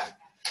 да? Все.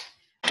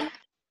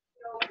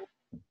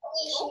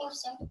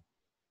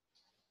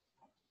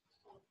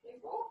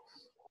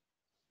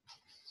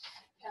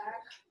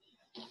 Так.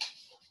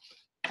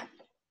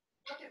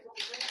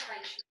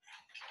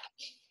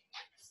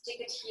 Stick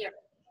it here,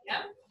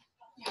 yeah?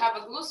 You have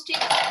a glue stick.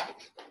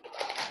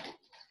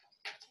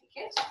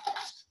 Take it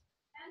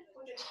and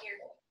put it here.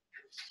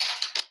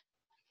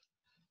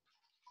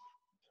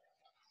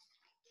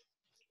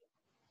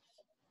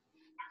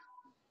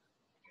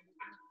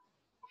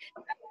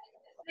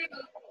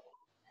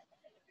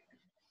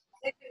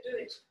 They can do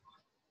it.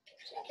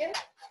 Okay.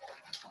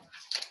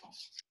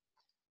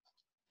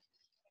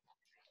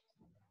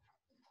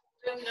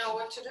 Didn't know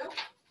what to do,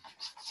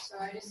 so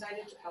I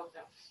decided to help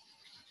them.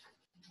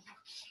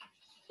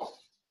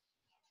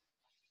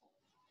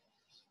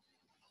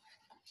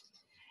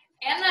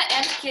 Anna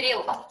and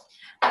Kirill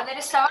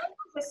нарисовали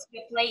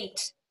себе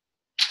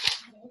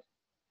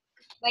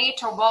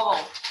plate or bowl.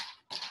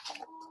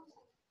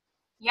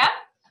 Yeah?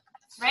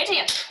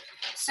 Ready?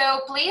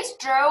 So please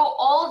draw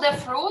all the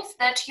fruits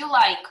that you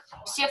like.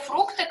 Все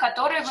фрукты,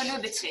 которые вы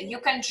любите. You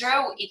can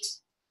draw it.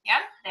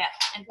 Yeah? There.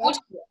 And put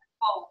it in the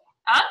bowl.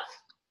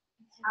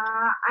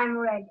 I'm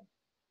ready.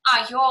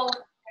 You're all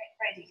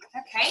ready.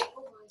 Okay.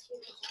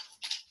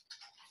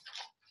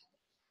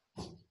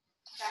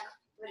 Так,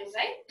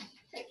 вырезай.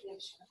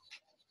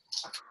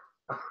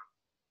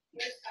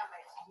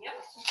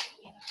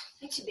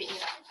 И тебе,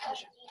 Ира,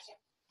 тоже.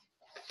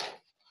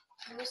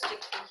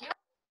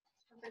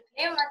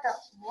 Приклеим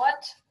это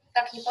вот.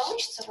 Так не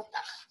получится, вот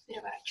так.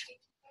 Переворачивай.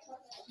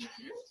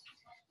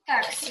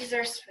 Так,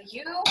 scissors for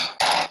you.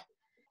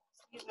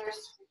 Scissors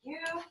for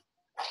you.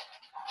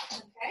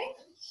 Okay.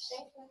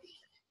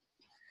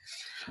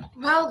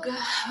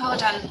 Well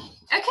done.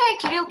 Okay,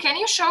 Kirill, can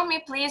you show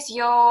me, please,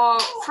 your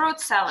fruit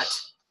salad?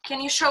 Can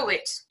you show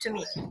it to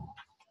me?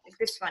 Like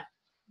this one.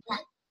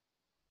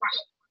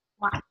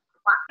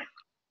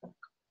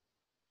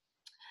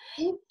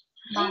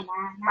 Banana.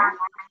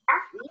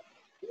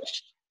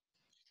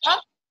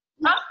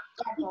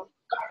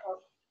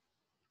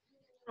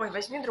 Ой,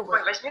 возьми другой.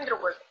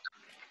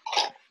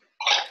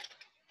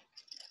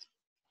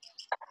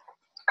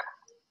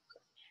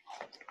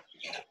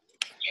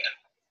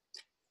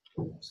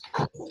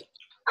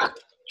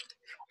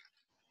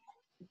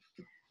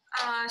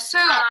 So,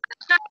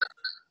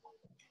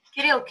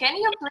 Kirill, can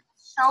you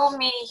please show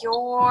me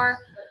your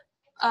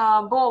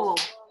bowl?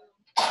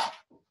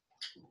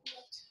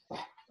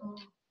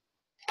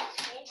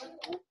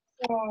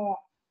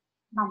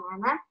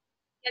 Банана.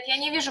 Нет, я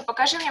не вижу.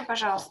 Покажи мне,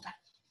 пожалуйста.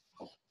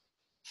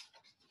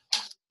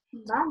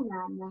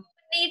 Банана.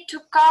 Need to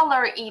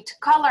color it.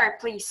 Color,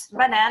 please.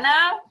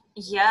 Banana,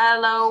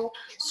 yellow,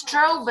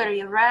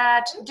 strawberry,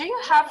 red. Do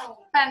you have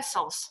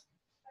pencils?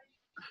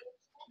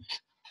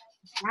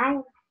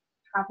 Знаю.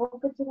 Как вы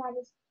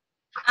потерялись?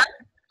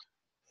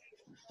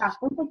 Как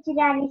вы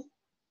потерялись?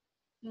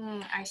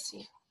 I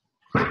see.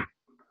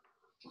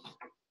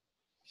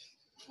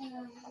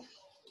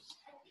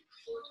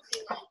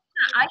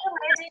 Are you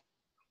ready?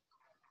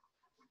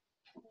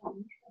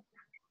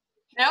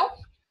 No?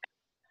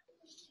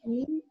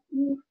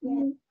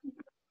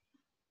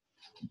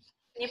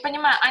 Не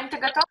понимаю. Ань, ты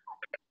готова?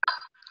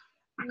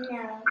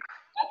 Нет.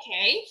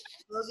 Okay.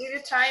 We'll give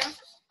you time.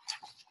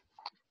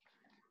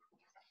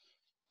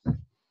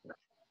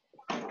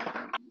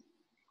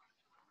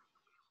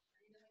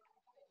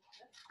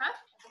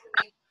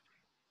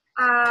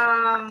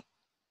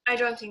 I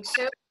don't think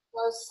so,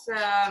 because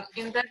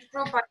in that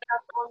group I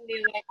have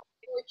only like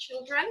 4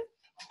 children,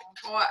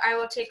 or I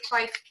will take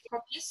 5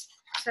 copies.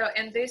 So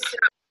in this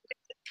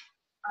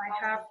I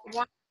have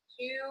 1,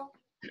 2,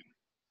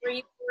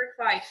 3,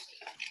 4, 5.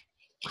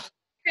 You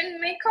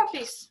can make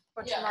copies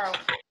for tomorrow.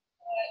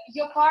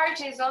 Your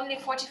part is only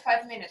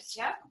 45 minutes,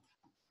 yeah?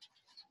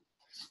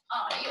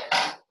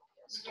 Yes.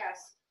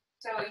 Yes.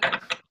 So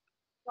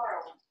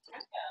tomorrow.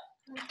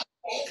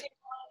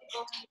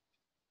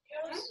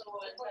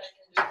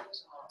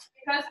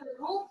 Because the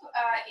group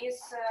is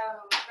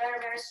very,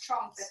 very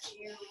strong that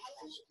you.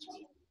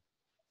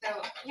 So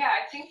yeah,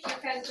 I think you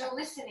can do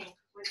listening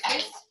with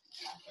this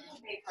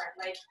paper,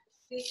 like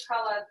this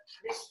color,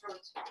 this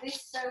fruit,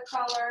 this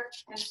color,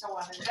 and so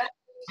on. And then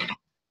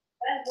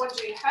what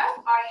do you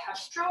have? I have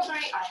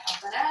strawberry, I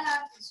have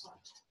banana, and so on.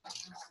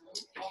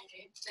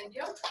 Okay, thank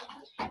you.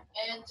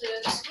 And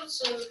this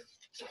fruits.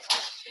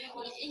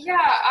 Yeah,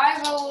 I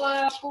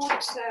will put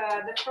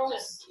the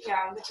fruits,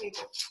 on the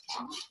table.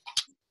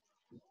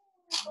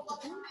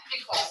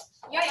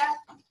 Yeah.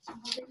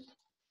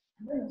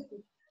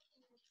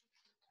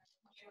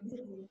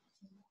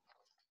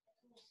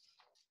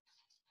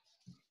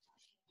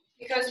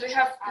 Because we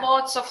have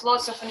lots of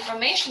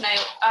information,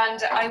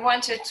 and I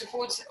wanted to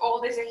put all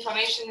this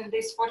information in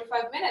these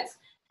 45 minutes.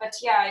 But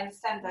yeah, I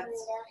understand that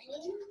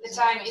the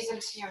time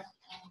isn't here.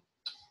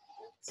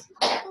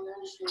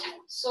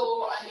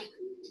 So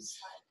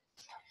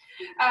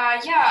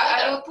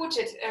I will put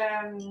it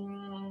on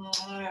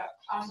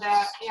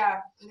the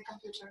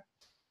computer.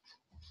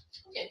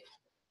 Okay.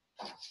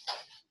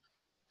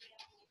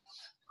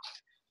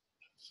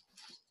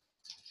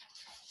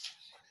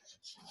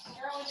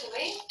 Throw it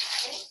away.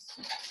 Okay.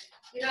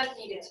 You don't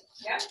need it,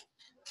 yeah?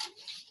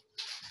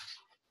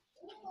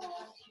 You don't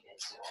need it,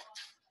 so.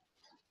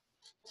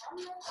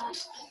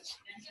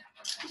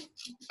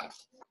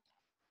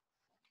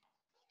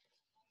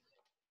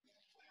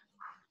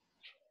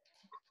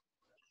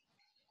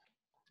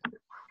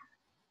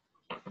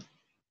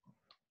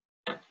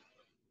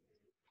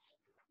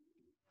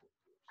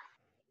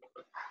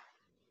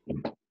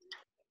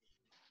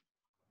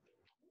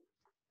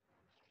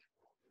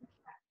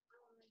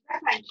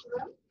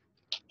 Заканчиваем.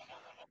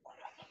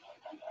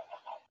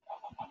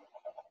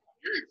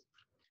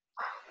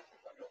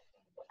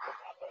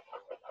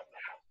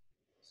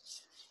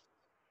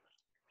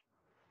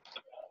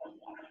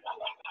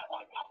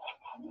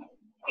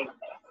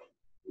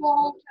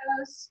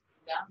 Waters.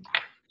 Yeah.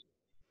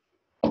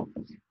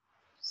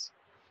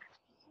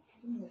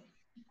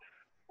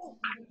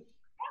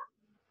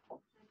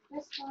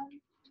 This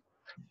one.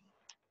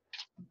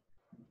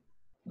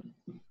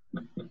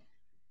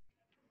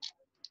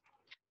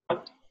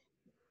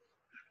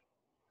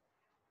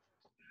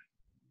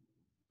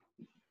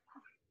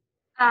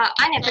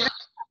 Anya, Yes.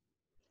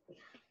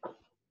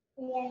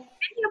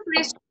 can you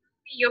please show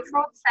me your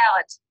fruit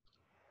salad?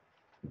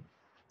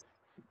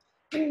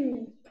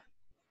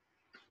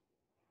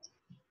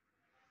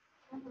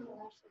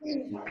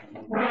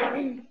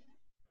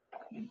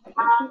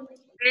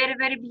 Very,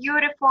 very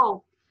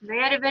beautiful.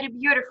 Very, very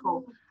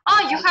beautiful.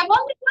 Oh, you have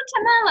only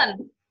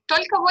watermelon.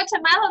 Только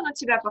watermelon у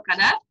тебя пока,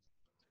 да?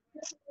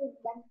 It's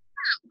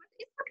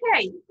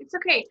okay. It's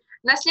okay.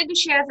 На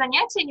следующее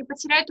занятие не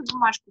потеряй эту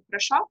бумажку,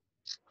 хорошо?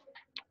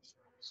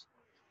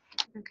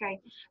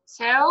 Okay.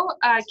 So,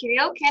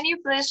 Kirill, can you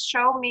please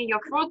show me your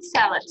fruit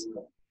salad?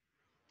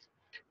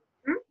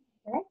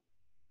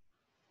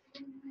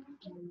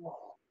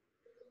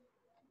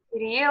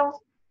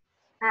 Kirill,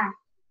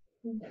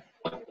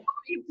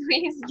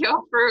 please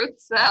your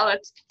fruit salad.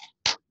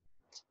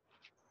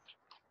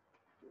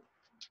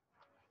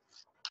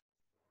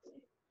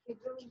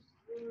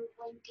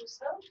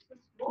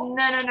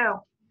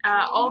 No.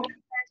 Olga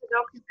sent a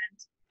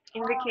document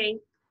in the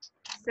case,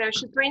 so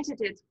she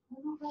printed it.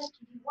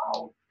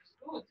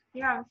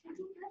 Yeah.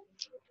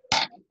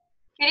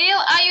 Kirill,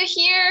 are you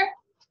here?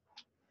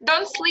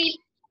 Don't sleep.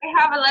 We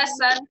have a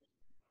lesson.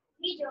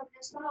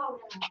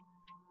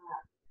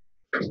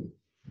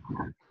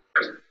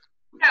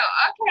 No,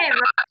 okay.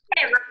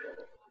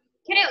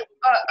 Kirill,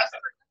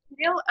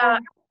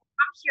 come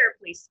here,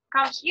 please.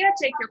 Come here,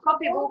 take your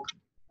copybook.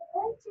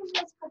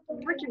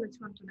 Выкинуть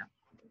вон туда.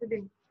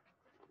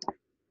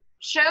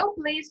 Show,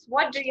 please,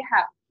 what do you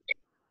have?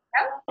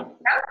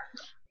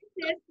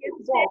 Yes.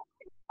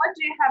 What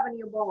do you have in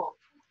your bowl?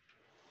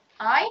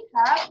 I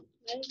have.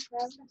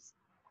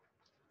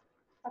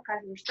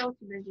 Показывай, что у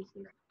тебя здесь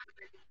есть.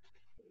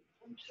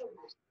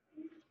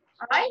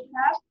 I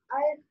have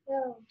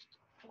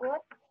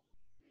what?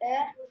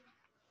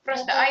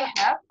 Просто I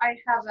have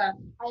a.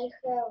 I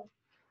have.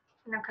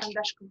 На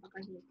карандашком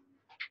показывай.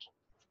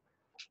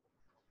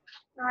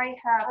 I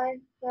have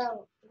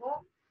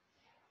what?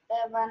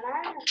 A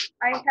banana.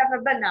 I have a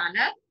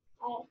banana.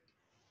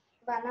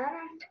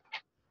 Banana.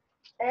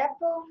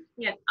 Apple.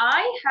 Нет,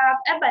 I have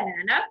a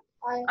banana.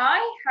 I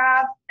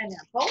have an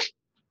apple.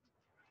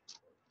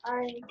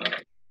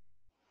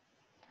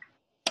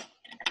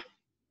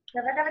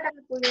 Давай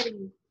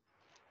поверни.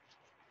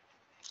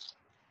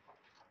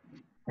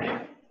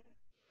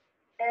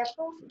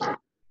 Apple. I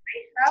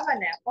have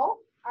an apple.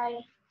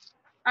 I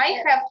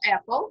have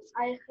apple.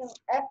 I have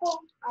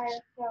apple. I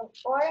have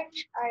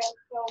orange. I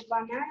have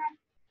banana.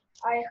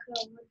 I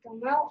have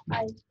watermelon.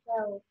 I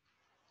have.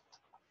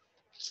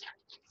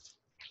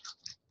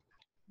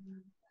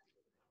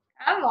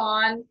 Come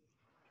on.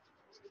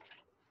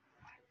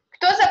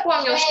 Кто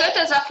запомнил, что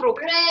это за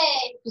фрукт?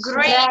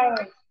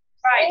 Grape.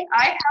 Right.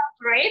 I have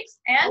grapes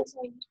and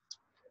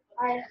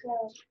I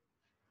have.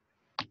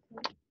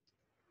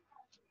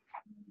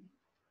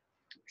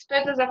 Что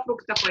это за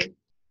фрукт такой?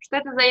 Что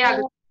это за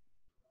ягода?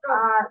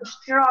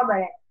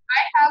 Strawberry.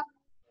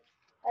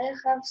 I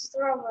have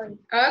strawberry.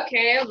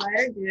 Okay,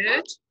 very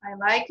good. I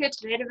like it.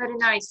 Very, very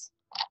nice.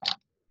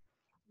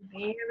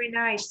 Very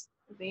nice.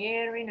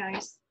 Very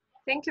nice.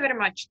 Thank you very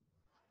much.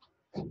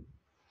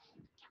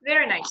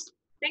 Very nice.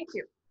 Thank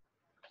you.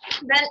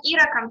 Then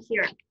Ira, come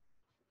here.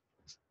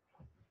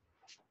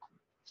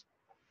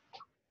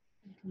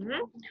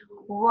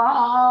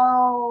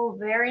 Wow,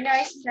 very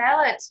nice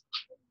salad.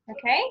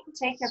 Okay,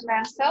 take your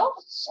pencil.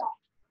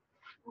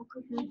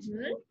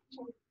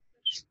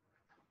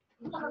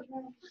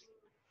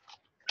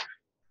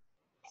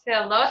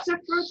 So lots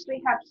of fruits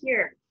we have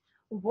here.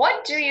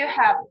 What do you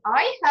have?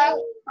 I have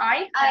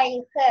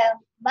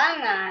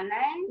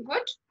Banana.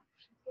 Good.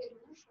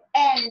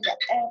 And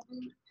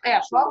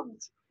Apple.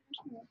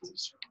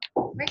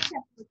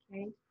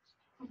 Okay.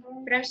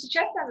 Прямо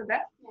сейчас надо,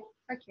 да?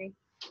 Okay.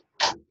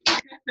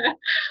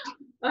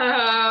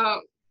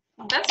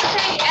 That's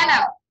okay.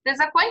 Anna, ты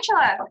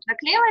закончила?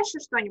 Наклеила еще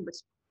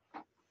что-нибудь?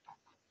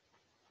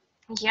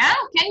 Yeah?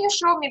 Can you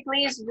show me,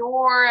 please,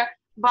 your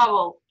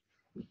bubble?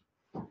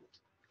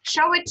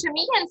 Show it to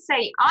me and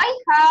say, I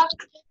have.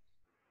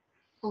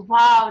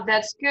 Wow,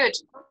 that's good.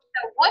 So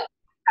what do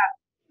you have?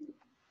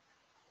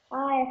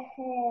 I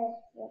have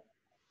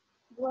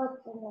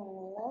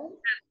watermelon.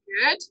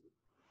 That's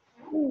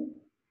good.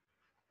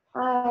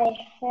 I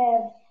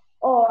have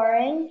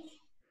orange.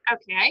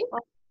 Okay.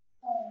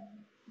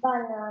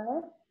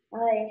 Banana.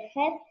 I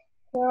have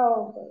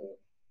strawberry.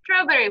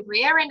 Strawberry,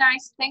 very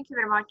nice. Thank you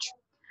very much.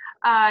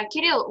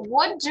 Kirill,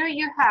 what do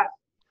you have?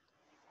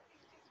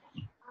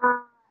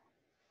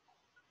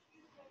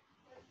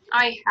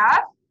 I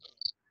have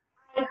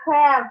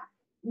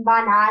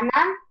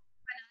Banana.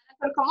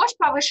 Только можешь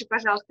повыше,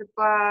 пожалуйста,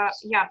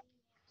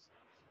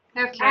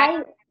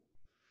 Okay.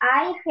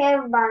 I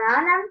have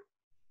banana.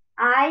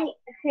 I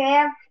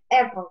have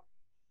apple.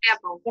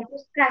 Apple. Я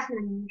просто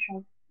красным не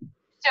мешал.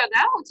 Все,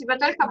 да? У тебя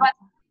только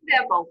banana and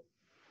apple.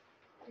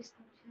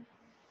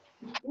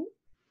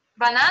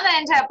 Banana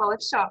and apple, и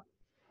все.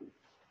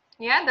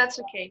 Yeah, that's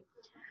okay.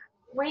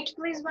 Wait,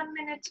 please, 1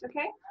 minute,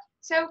 okay?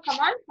 So, come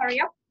on, hurry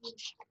up.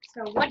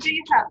 So, what do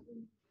you have?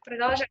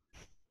 Продолжай.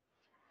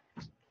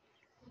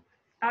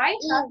 I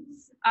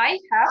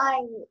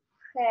have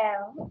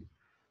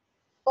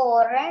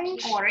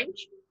Orange.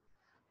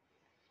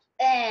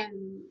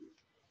 And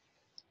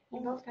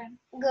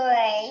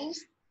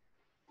grapes.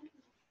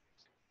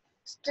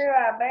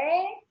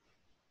 Strawberry.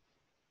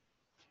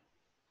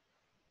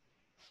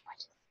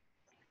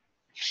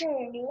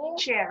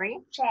 cherry.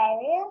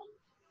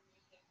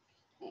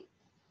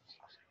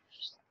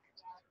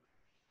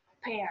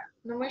 Pear.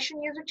 Но мы еще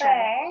не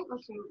изучали.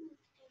 Okay.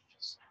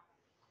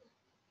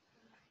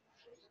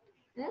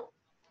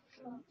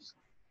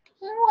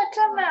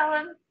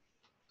 Watermelon.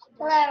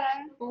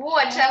 Lemon. Watermelon.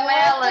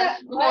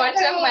 Watermelon.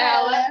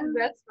 Watermelon.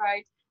 That's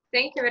right.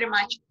 Thank you very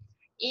much.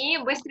 И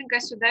быстренько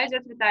сюда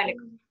идет Виталик.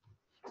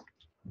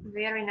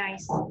 Very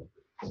nice.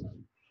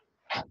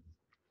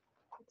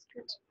 That's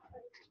good.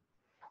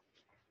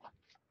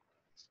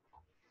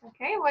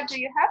 Okay, what do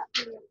you have?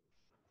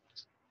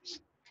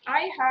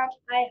 I have.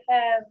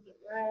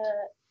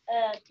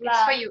 It's for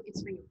Plum. you.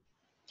 It's for you.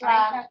 I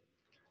Plum. have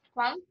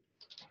plum.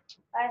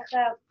 I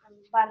have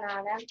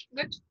banana.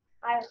 Good.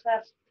 I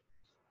have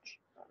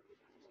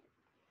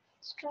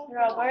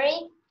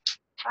strawberry.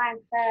 I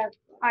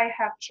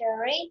have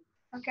cherry.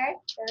 Okay.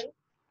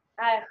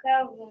 I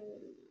have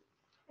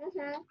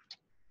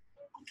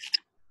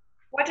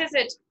What is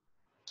it?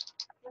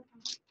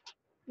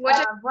 What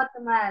is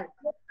watermelon.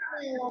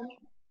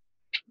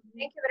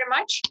 Thank you very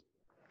much.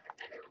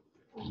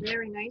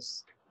 Very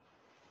nice.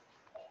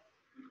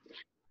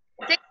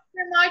 Thank you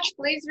very much.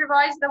 Please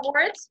revise the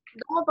words.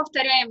 Дома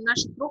повторяем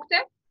наши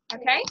фрукты.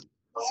 Okay?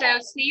 So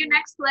see you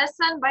next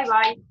lesson. Bye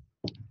bye.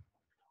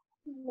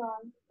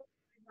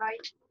 Bye.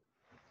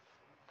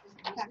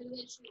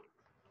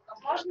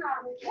 Можно?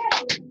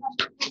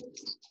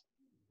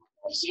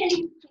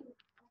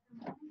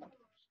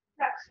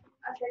 Так,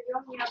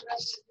 отойдем мне обратно.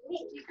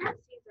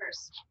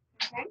 Scissors.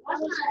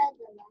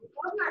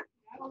 Можно?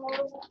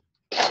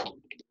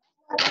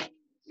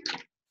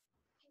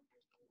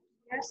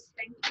 Yes,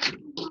 thank you.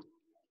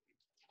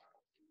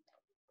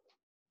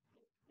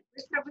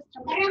 Быстро, быстро,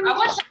 быстро. А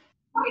вот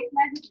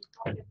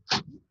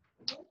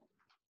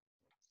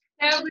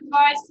so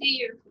goodbye, see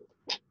you.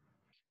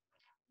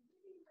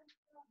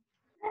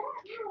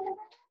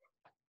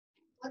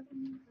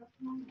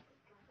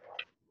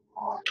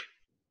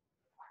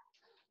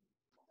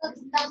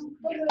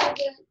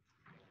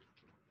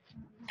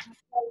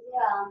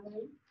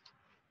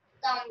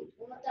 Там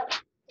вот так.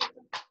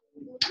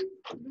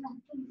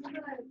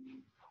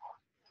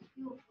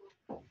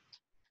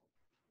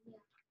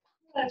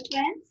 Hello,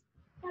 friends.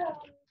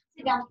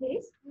 Sit down,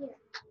 please.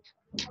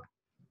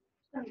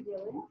 Что мы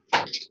делаем?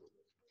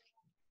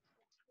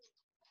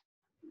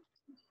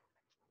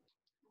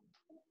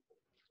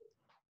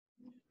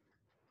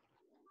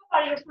 How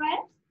are you,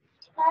 friends?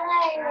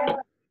 Hello.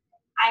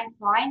 I'm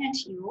fine, and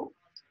you?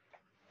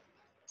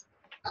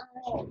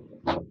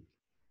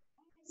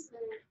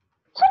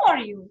 How are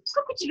you?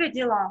 Как у тебя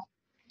дела?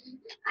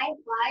 I'm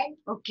fine.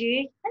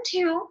 Okay. And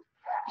you?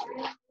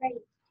 I'm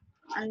great.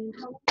 And I'm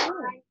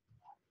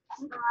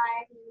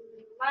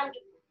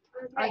wonderful.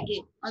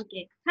 okay,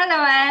 okay.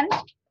 Hello, Anne.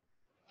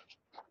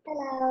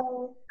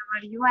 Hello. How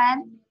are you,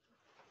 Anne?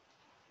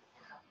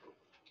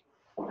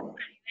 How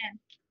are you, Anne?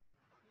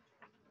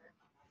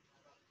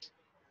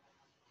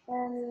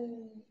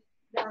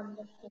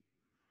 Wonderful.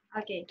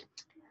 Okay.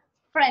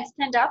 Friends,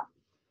 stand up.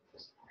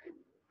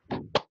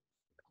 Stand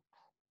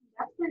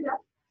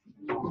up.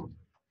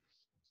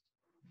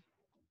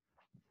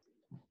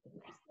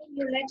 Say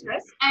your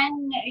letters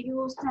and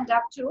you stand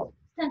up too.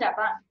 Stand up,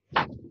 Anne.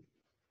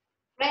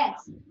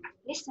 Friends,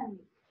 listen.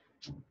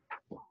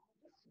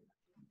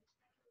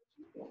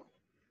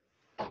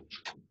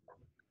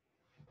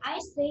 I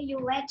say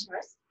your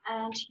letters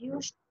and you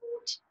should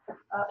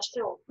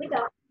show. Вы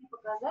должны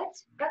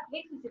показать, как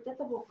выглядит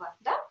эта буква.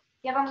 Да?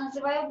 Я вам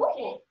называю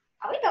букву,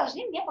 а вы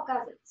должны мне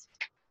показать.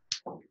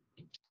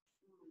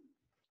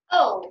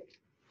 Oh.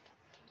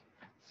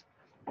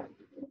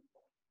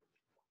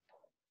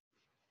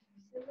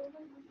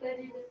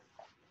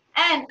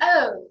 N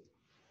O.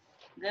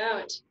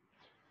 Good.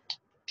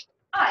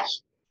 I.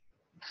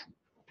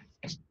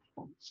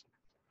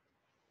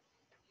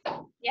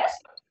 Yes?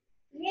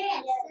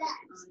 Yes.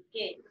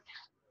 Okay.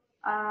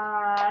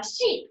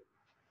 C.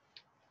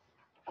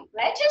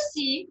 Letter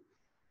C.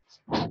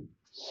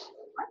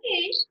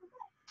 Okay.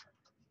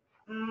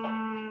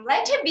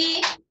 Letter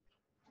B.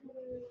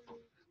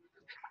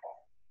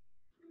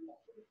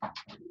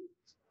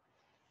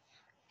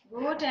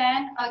 Good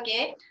and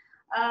okay.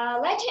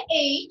 Letter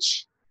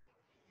H.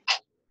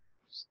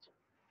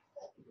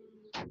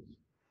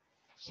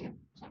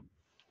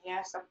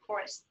 Yes, of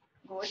course.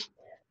 Good.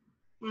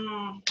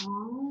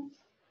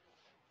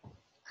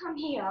 Come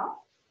here.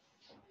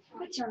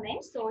 What's your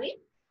name? Sorry.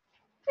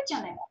 What's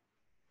your name?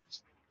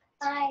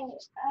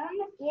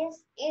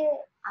 Yes.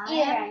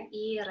 Ира.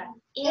 Ира.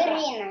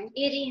 Ирина.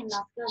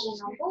 Ирина, скажи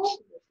нам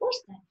букву.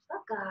 Пусть нам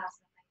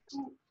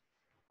показывает.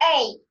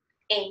 A.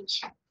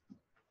 H.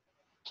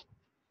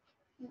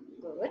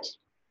 Good.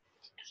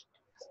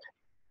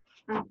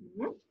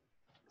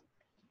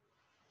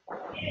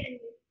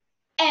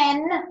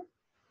 N.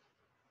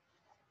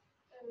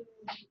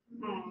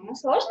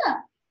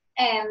 Сложно?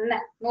 N.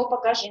 Ну,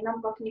 покажи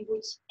нам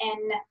как-нибудь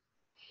N.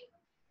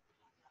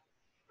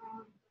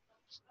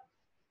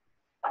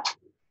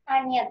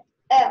 Нет.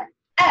 F.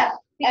 F.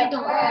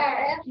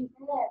 Передумай.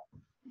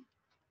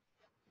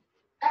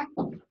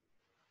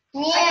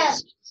 Нет.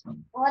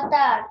 Вот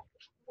так.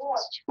 Вот.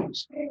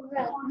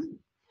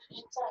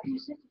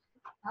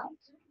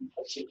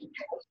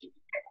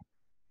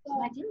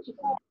 Один.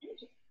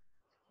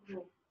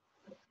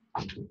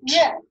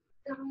 G.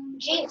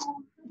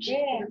 G.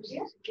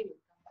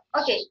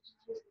 Okay.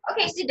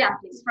 Okay, sit down,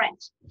 please,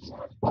 friends.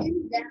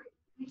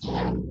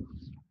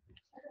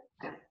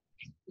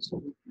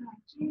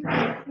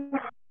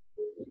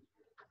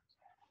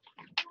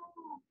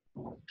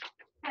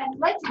 And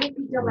let's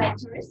repeat the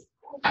letters.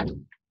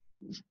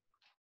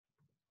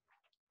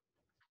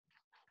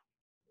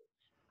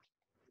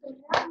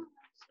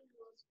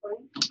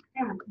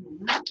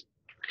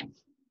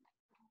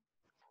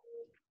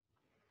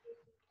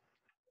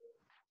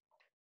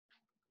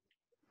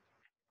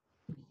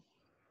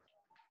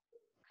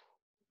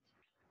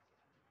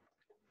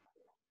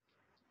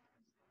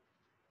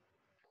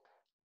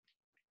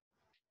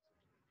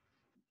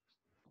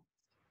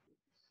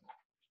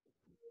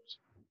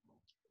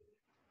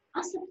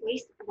 Answer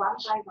please one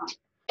by one.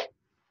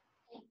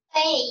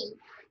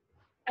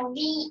 A,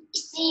 B,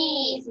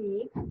 C,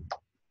 C.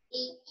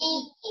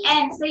 E,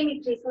 And say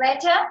me please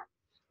letter.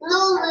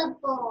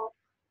 lollipop.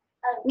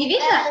 Не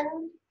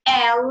видно?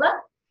 L.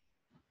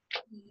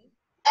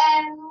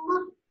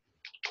 M,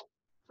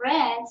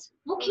 Friends,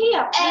 look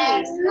here,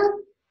 please.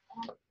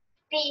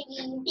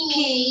 N,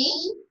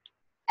 P,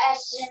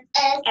 S,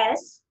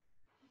 S.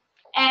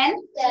 N.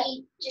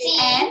 T,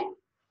 N.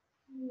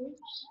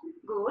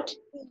 Good.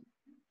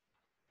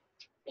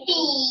 P,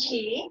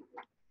 T.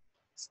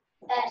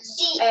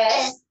 C,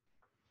 S.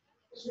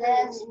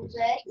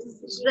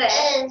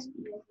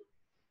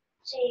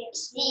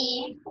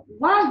 C,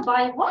 One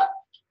by one.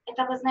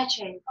 Это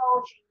обозначает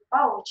по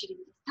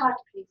очереди. Start,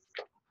 please.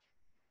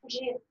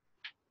 G,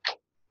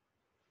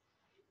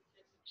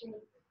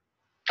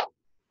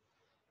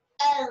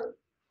 L,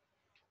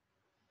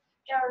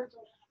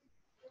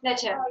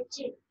 Letter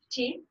T,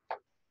 T.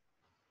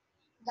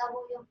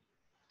 W,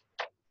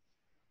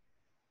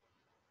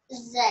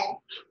 Z,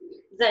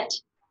 Z.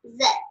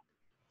 Z,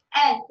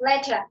 And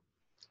letter.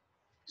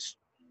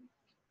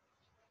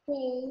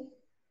 P,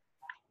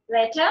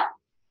 Letter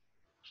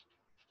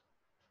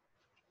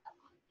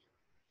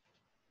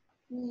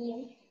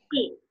E,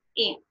 E.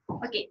 E.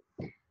 Okay.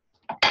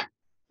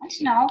 And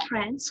now,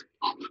 friends.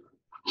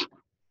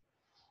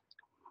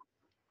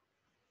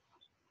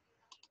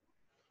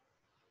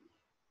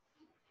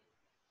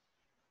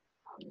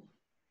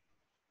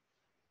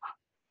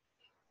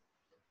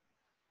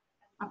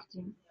 А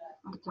где?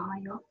 А где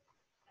мое?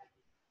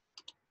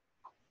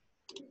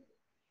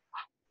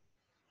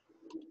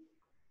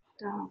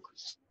 Так.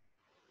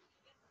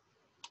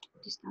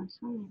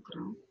 Дистанционный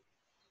экран.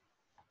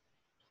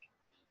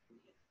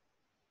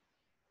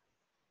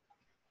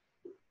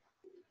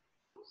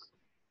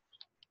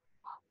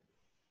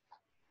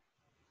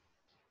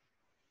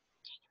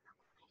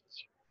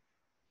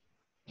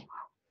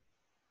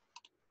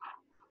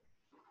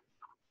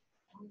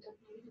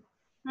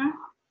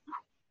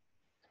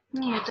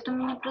 Нет, это у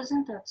меня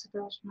презентация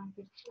должна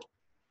быть.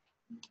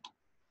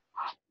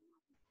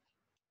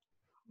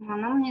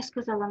 Она мне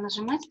сказала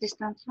нажимать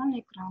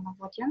дистанционный экран. А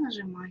вот я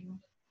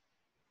нажимаю.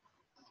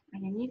 А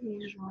я не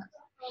вижу.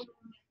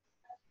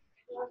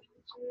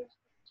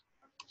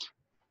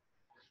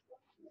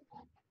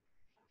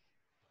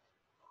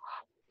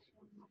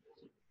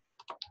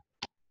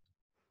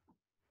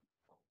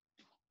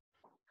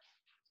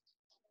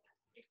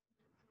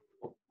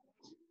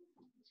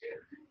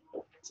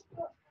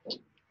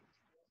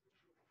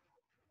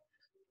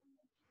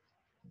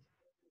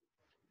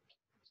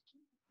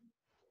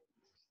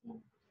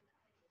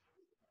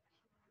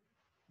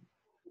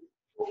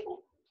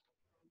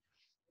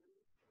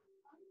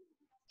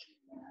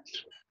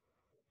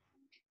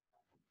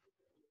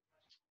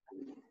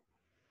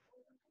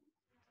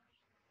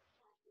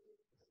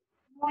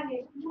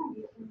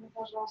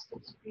 Пожалуйста,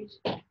 теперь.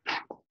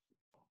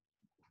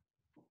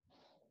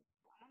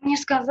 Мне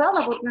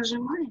сказала, вот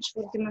нажимаешь,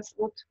 вот,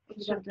 вот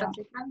да.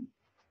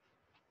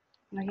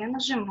 Но я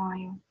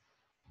нажимаю.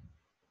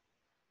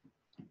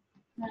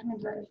 Нажми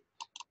два раза.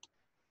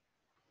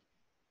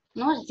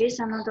 Но здесь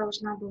она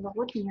должна была.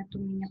 Вот нет у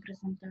меня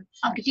презентации.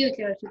 А где у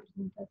тебя вообще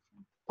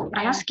презентация?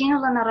 Она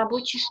скинула на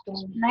рабочий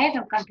стол. На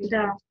этом компьютере?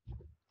 Да.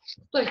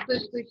 Стой.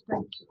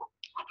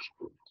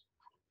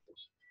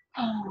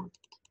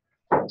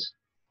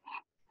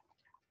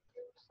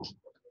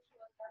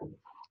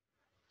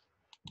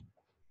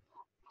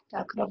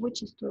 Так,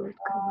 рабочий стол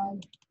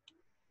открываем.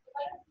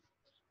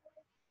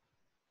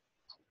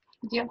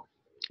 Где?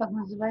 Как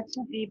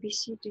называется?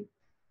 ABCD.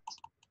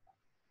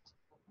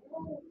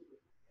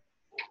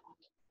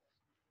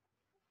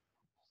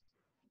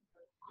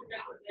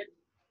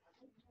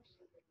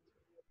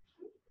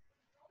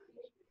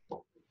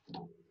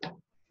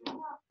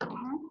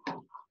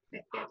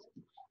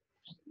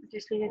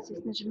 Если я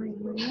здесь нажимаю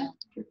на нет,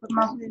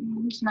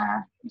 Не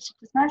знаю. Если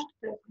ты знаешь,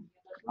 что это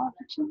открывала,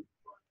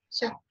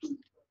 все.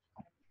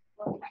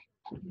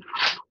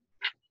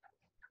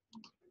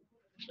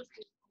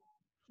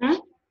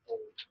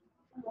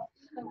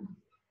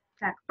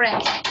 Так,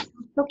 friends,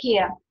 look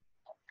here.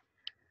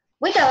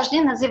 Вы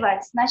должны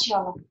называть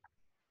сначала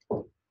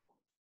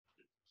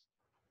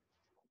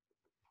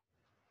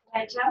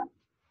letter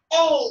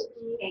A,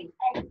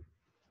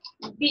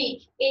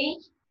 big A,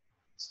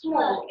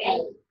 small A,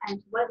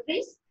 and what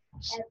this?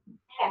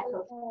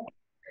 Apple.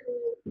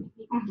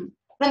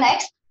 The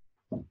next.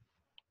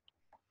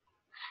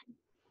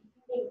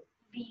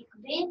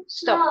 Big,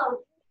 Stop.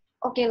 small,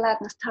 Okay,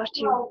 ладно, start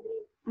you. small,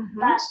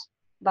 Bus.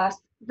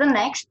 Bus. The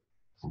next.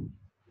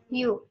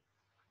 You.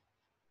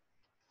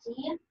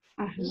 big,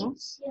 Mhm.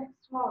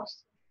 small,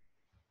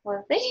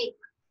 What's this? big,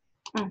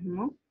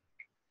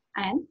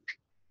 And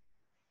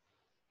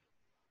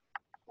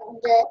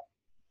the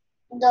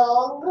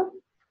dog,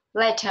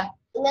 letter.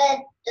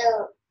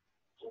 letter,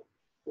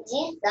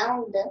 G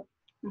sound,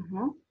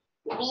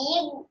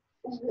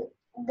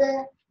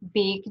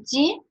 Big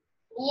G.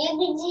 big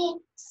G,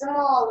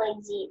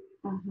 small G,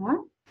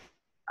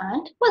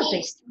 And what's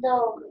big this?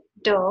 dog,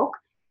 Dog.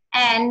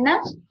 And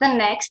the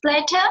next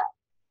letter.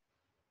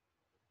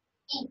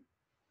 E.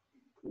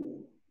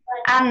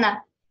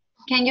 Anna.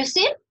 Can you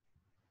see?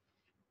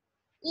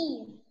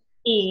 E,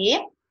 E.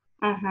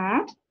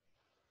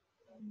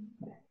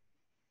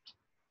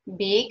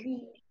 Big.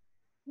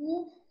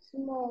 big,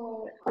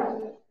 small,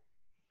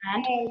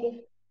 And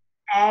elephant,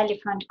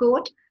 elephant.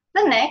 Good.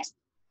 The next.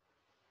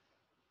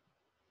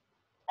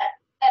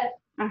 F,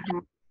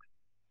 Mhm.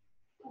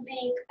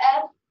 big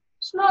F,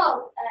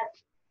 small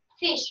F,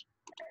 fish,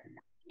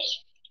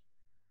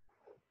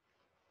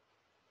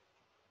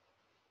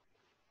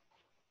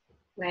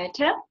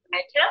 Letter.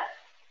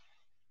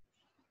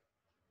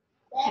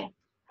 F,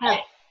 Help.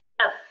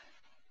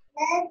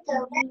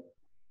 letter,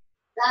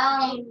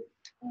 sound,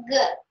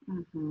 G,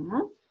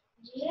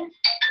 G,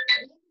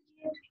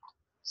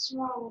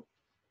 small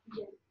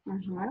G,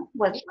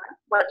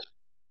 What?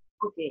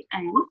 Okay.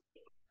 And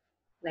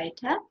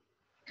letter.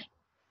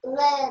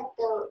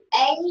 letter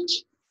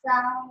H,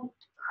 sound,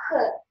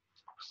 H,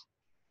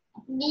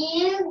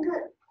 big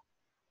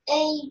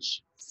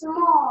H,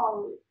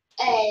 small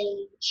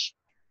H,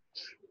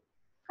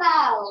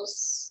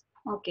 house,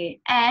 Okay.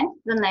 And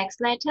the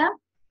next letter.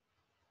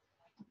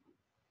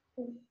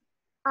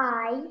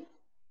 I,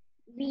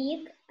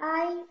 big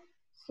I,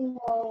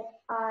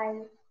 small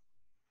I,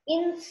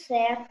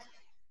 insect.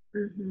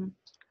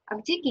 А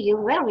где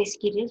Кирилл? Where is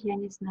Кирилл? Я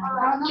не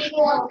знаю.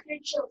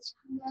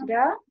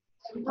 Да?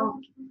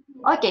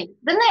 Okay.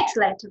 The next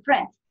letter,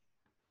 friends.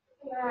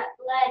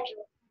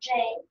 Letter J,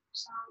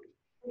 sound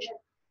J,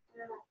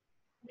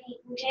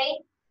 big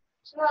J,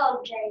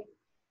 small J,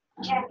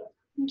 jacket,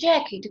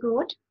 Jacket.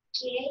 Good.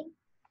 K,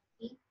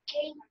 big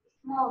K,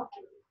 small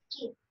K,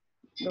 kid,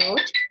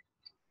 Good.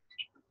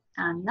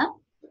 Anna.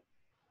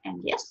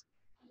 And yes.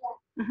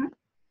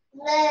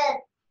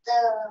 letter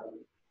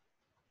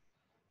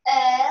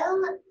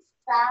L,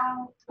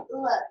 sound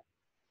L,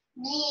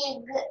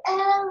 big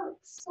L,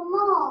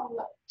 small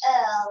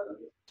L,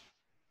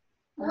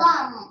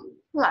 lamp,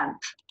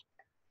 Lamp.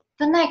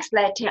 The next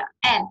letter.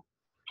 N.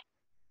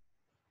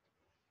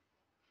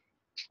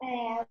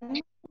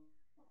 M,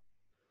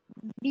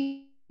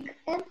 big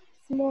M,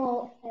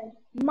 small M,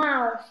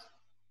 mouse,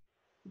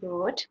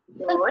 Good.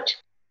 letter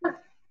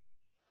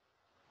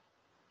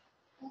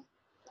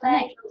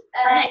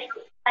L,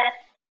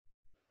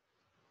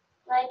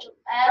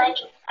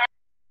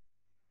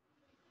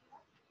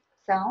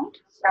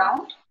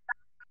 Sound.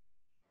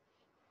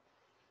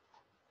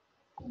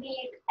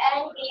 big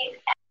L,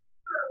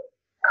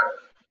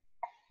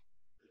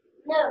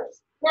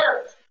 nose,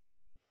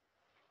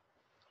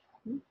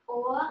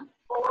 or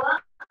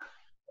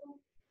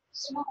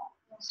small,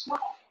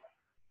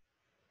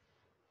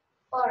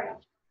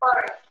 orange,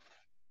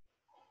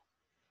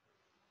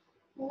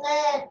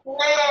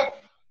 let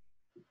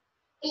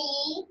B,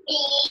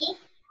 big,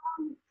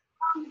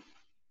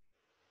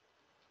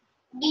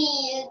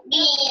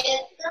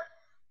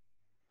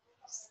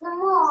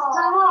 small,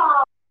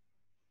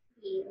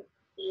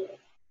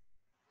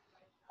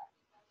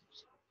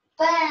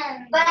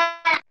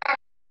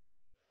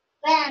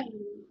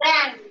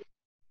 pen,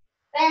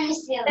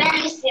 pencil,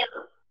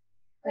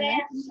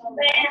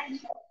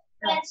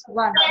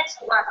 One.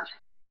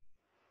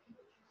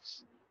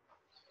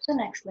 The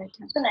next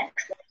letter.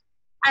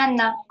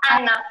 Anna.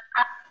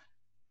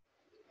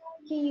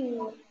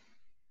 Q,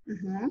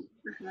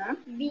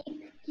 big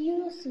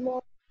Q,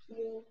 small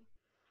Q,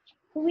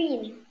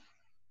 queen,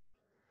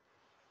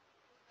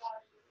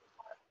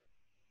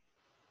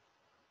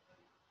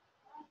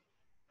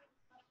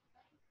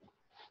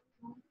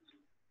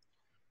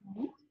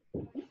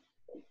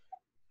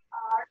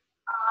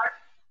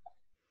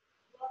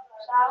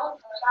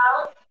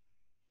 south,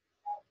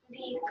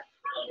 big,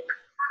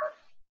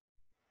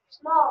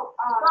 small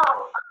R,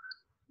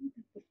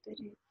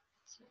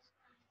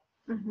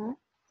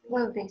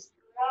 Well, this.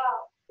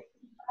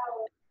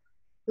 round,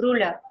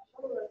 Ruler.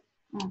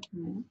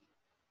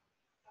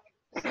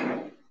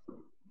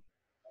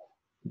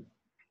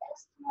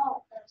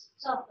 small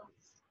sofa.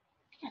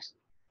 Yes.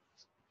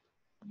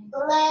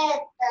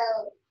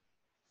 Letter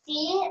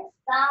C,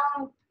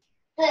 sound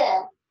T,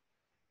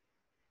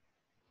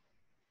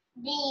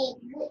 big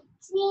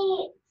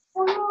T,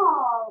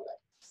 small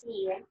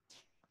T,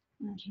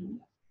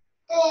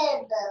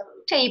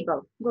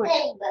 Table. Good.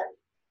 table,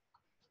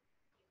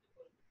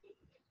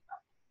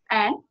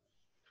 And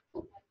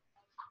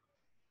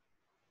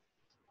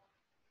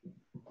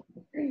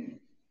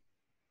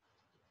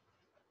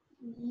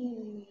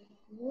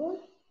U,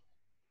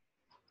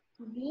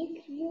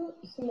 big U,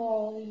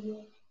 small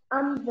U,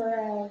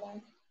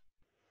 umbrella.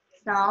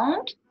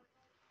 Sound.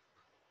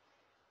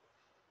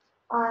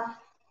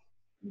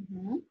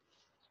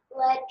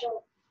 Letter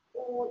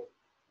U,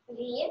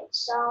 V,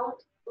 sound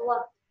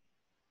L.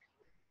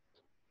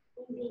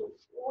 V,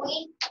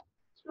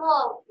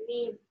 small V.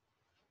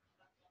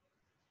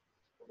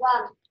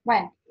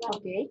 One.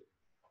 Okay.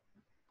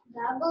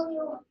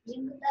 W,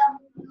 big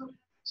W,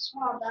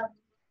 small W.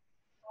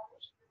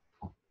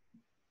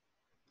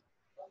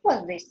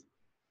 What's this?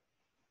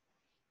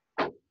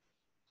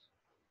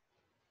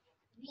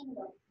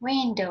 Window,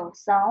 Window.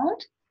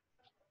 Sound.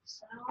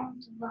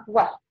 sound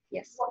W.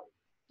 Yes.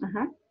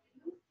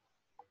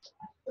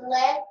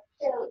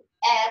 Letter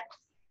X,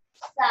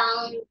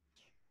 sound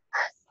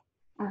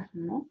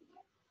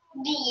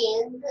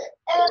big.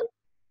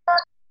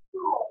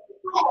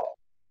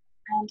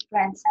 And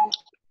friends.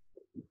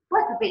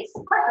 What's this?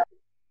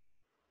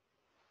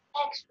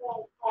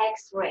 X-ray. X-ray.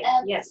 X-ray.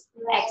 Yes.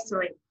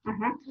 X-ray.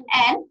 And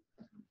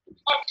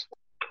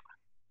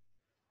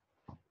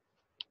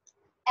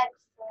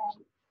X-ray.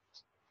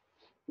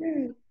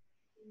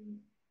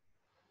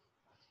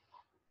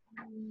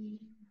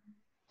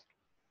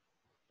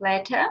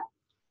 letter.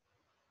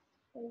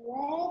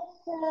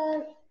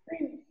 Letter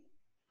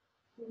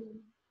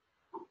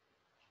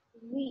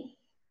V.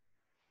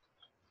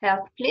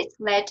 Help, please.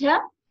 Letter.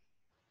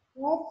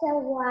 Letter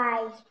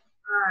Y.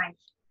 I.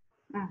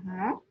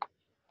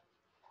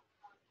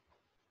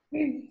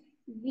 Big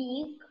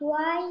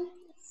Y,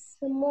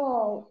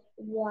 small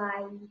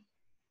Y.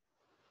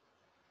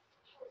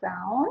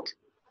 Sound.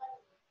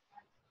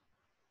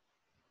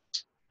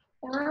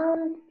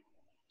 Sound.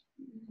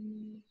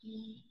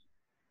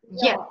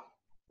 Yeah.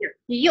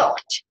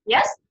 Yacht.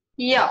 Yes.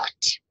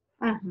 Yacht.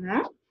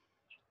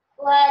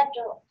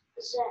 Letter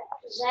Z.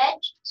 Z.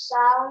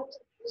 Sound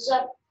Z.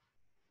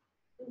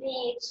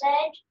 Big Z.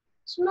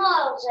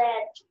 Small Z.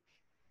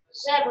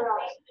 Zebra.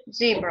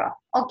 Zebra.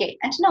 Okay.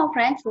 And now,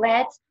 friends,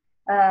 let's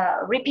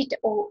repeat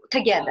all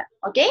together.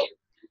 Okay.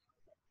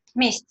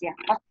 Вместе.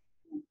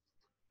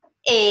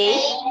 A,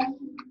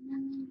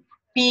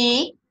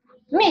 B,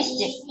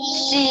 вместе.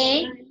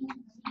 C,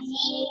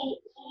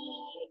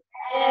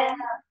 F,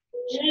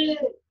 G,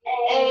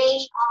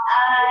 H,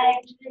 I,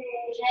 J,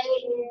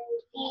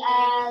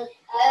 L,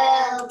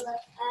 L,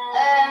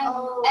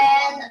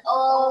 N, O,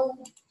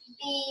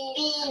 P,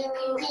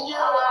 Q,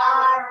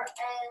 R,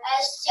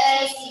 S, T,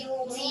 U,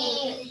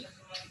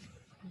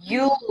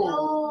 U,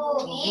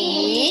 V,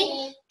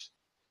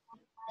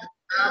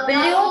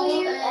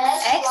 W,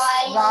 X,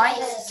 Y,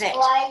 Z.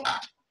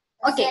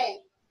 Okay.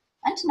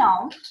 And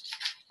now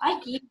I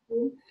give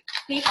you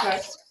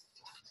papers.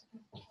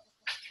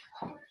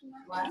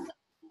 1,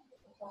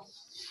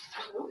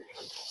 2.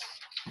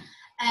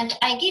 And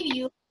I give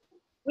you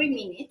 3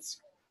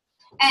 minutes.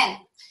 And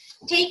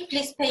take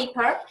please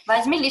paper.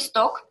 Возьми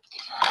листок.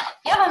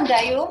 Я вам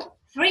даю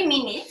 3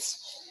 minutes.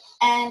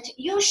 And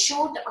you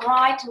should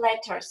write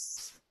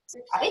letters.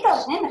 А вы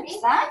должны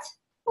написать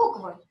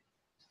буквы.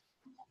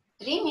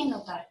 3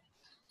 минуты.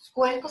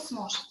 Сколько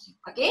сможете.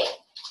 Окей?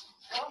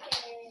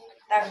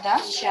 Тогда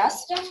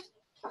сейчас.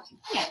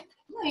 Нет,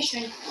 ну еще.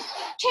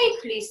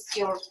 Take please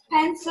your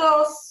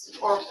pencils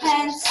or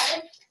pens.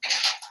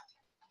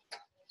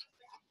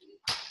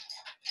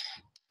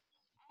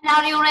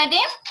 Are you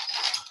ready?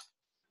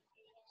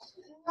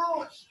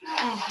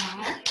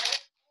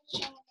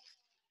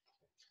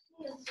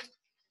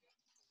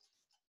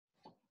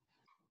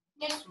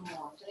 Не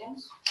смотрим.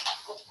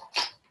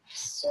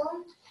 Все.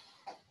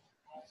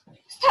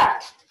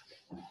 Start.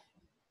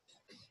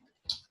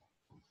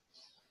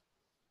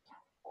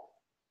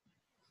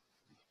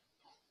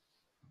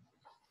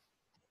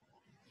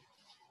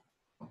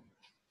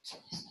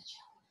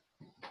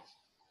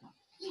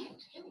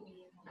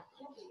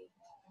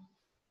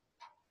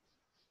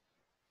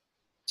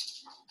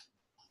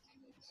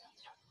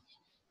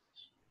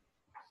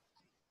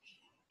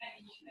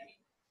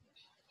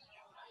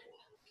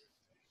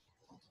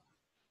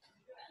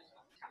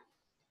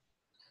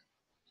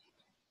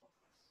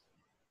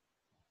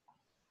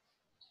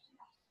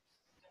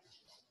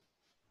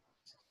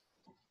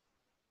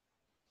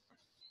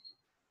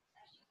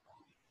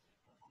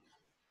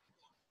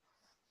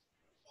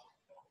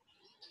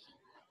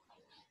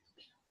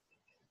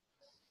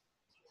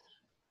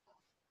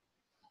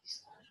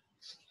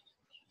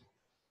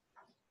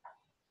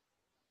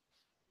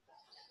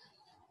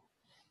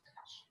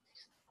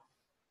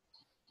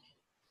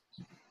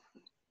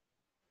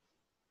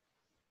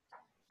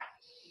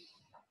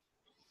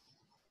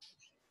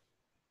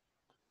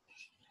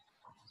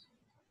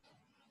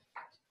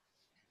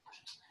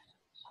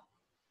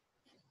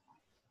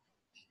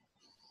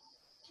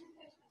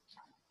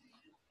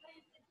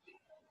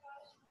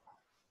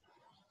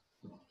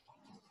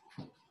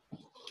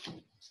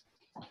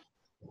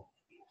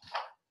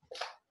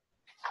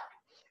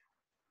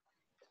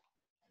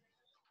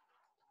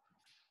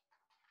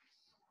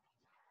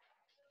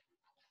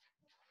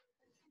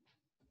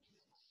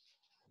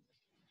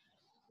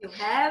 You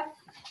have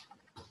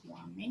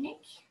 1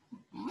 minute.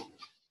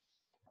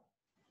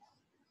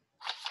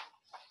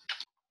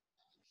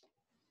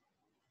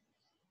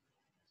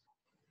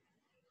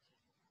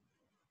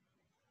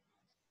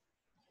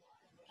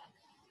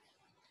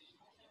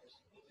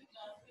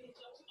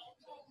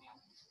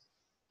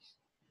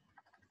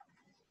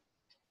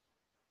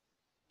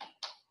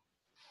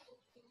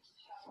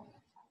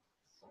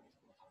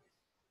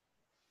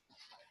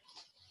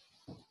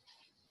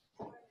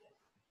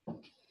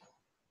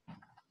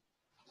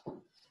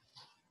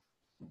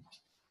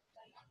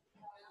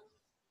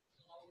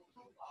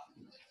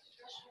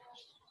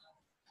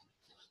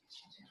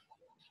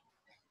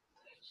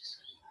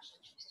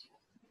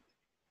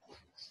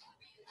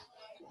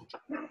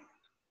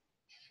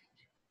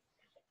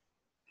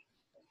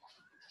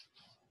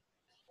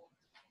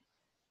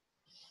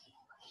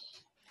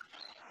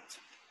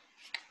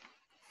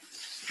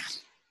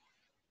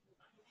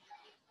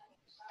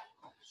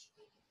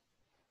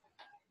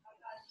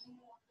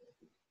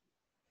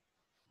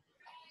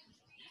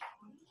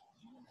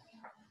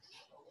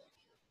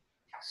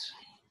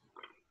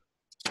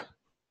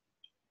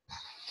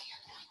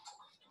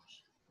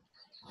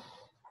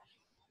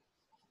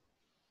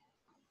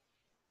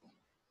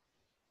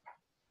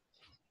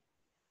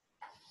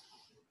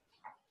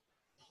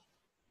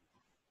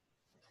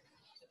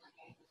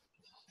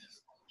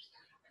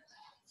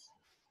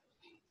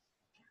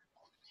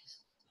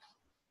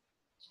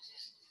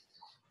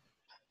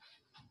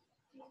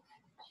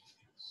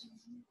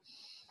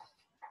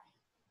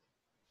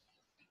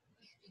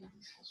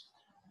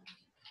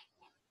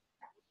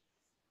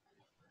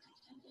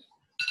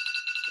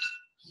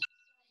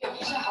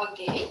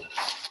 Okay.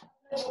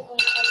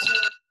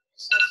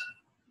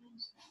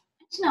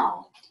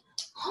 Now,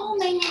 how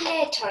many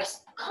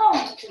letters?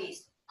 Count,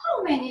 please.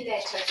 How many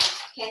letters?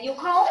 Can you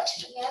count?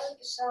 Я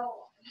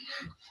записала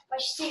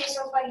почти весь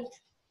алфавит.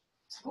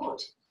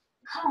 Good.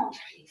 Count,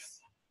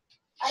 please.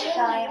 А я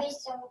Читаем. не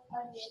весь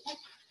алфавит.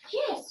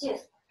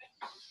 Yes.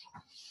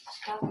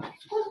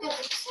 Сколько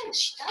записали,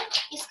 считай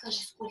и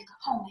скажи, сколько.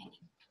 How many?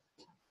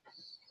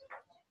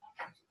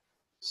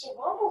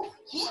 Всего букв?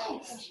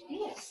 Yes.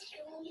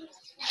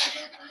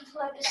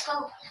 Я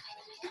писал.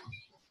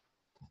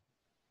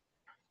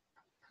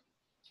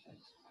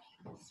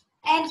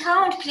 And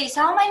count, please.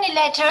 How many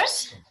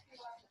letters?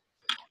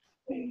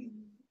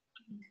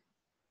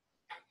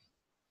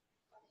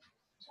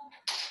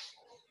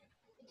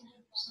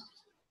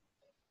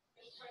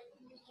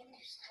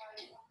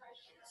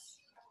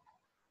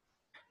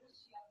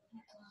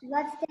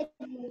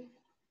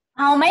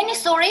 How many,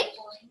 sorry?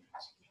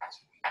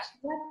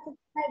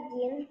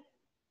 21.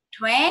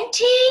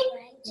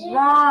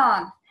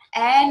 21.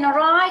 And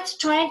write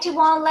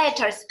 21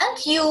 letters.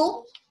 And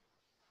you?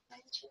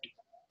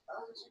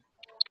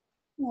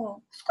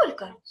 Oh,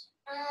 сколько?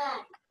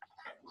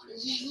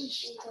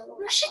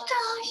 Ну,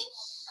 считай.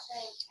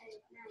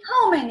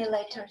 How many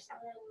letters?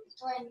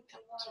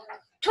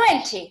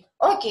 20.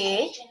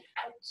 Okay.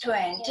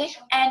 20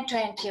 and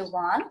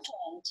 21.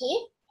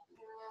 20.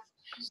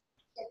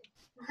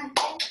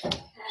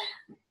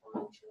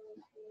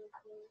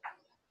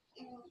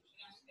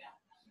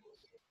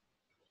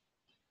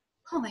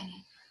 How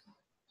many?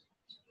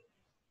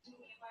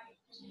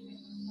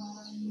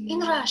 In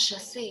Russia,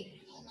 say.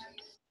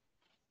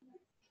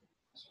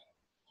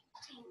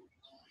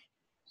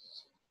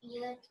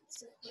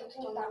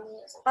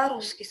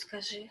 По-русски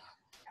скажи.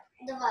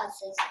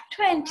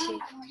 20.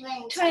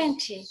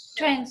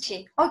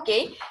 20.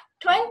 Okay.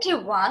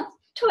 21,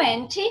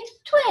 20,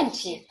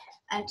 20.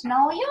 And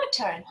now your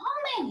turn.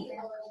 How many?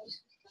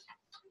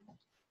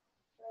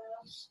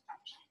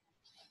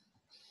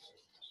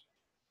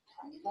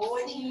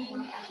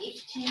 14,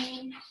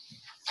 15,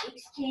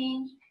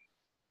 16,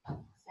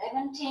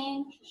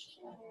 17,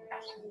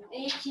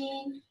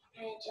 18,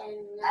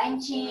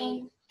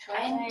 19,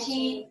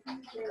 20,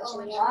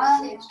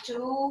 1,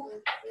 2,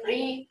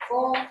 3,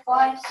 4,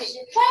 5, 6,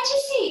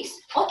 26.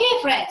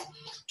 Okay, friends.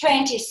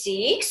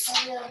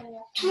 26,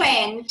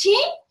 20,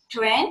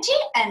 20,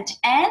 and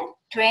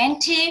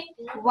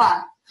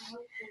 21.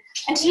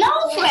 And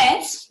now,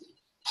 friends,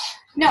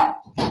 no.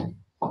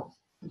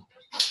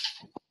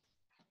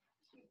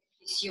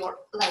 It's your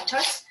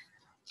letters.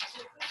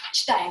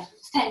 Читаем.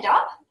 Stand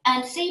up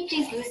and say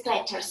please these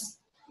letters.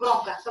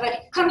 Громко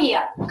говори. Come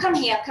here, come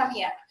here, come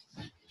here.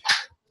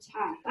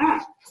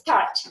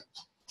 Start.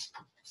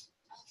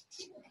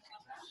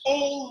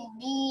 A,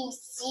 B,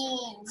 C,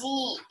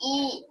 D,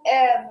 E,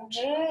 F,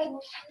 G,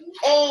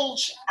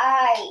 H,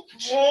 I,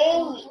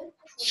 J,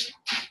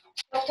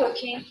 Stop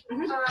talking.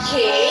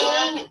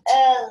 K,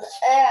 L,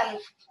 M,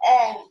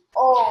 N,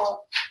 O,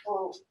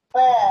 P,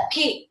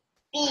 K.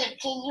 P,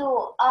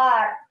 Q,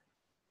 R,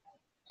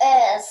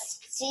 S,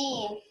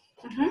 T,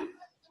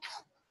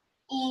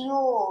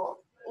 U,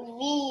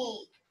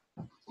 V,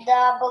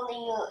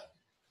 W,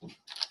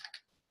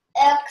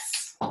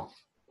 X,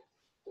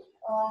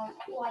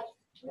 Y.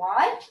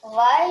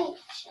 Y,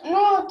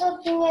 ну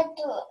тут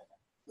нету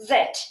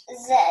Z.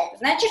 Z.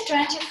 Значит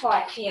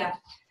 25 here.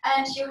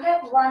 And you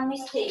have one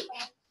mistake.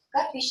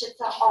 Как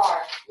пишется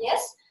R?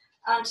 Yes?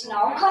 And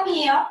now come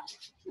here.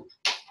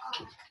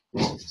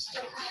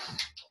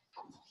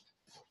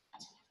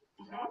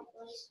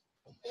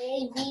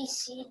 A, B,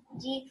 C,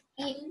 D,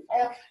 E,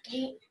 F,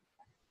 G,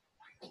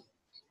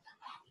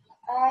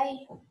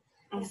 I,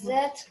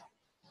 Z,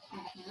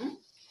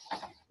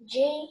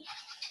 J,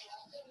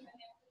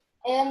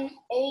 N,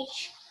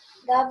 H,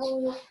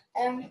 W,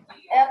 M,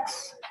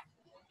 X,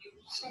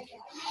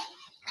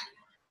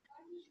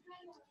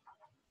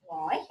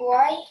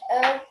 Y,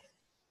 L,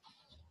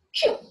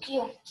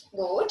 Q.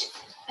 Good.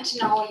 And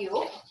now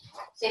you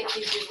say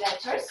please these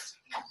letters.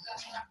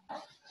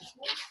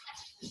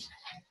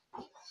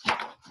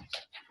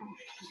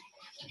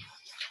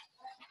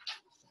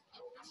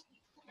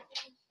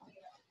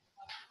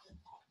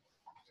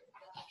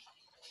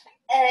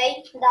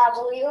 A,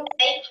 W,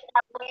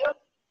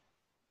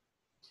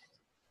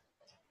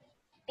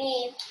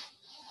 P,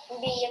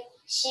 B,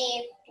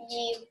 C,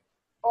 D,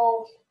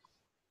 O,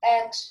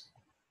 X,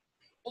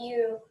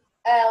 U,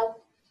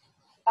 L,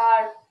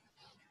 R,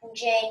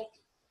 J,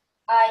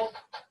 I,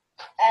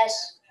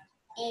 S,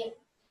 E,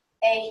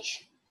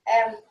 H,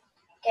 M,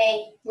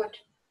 K. Good.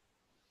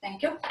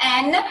 Thank you.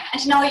 And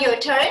now your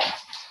turn.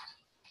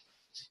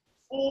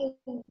 A,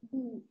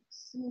 B,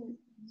 C,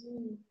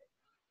 D,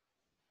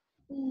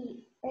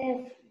 E,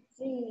 F,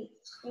 G,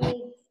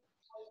 H,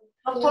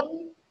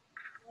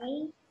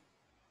 I,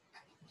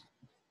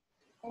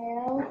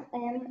 L,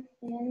 M,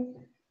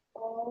 N,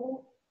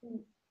 O,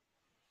 P,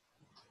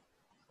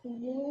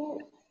 Q,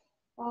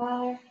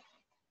 R,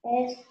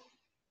 S,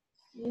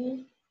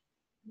 T,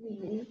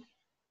 V.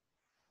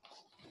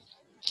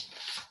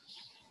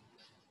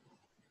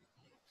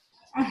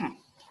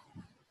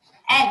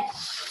 And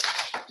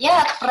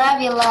я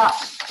отправила,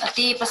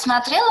 ты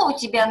посмотрела у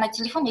тебя на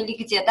телефоне или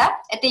где,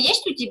 да? Это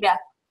есть у тебя?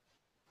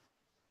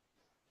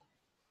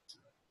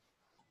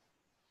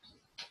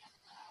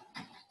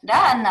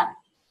 Да, Анна?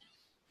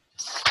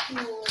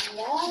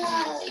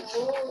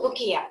 Look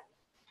here.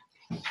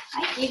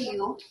 I give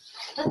you.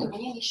 Вот это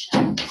мне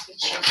мешает, если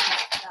честно.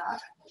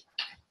 Так.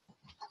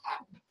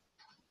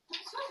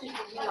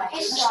 Смотрите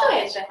внимательно. Что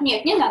это?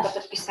 Нет, не надо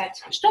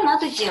подписать. Что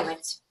надо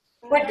делать?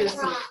 What do you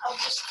think?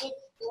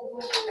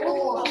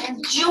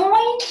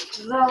 Join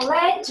the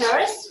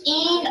letters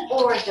in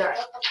order.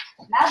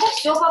 Надо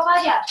все по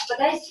порядку.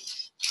 Подожди.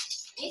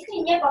 Если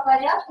не по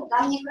порядку,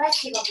 там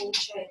некрасиво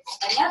получается.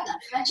 Понятно?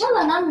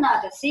 Сначала нам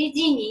надо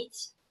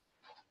соединить.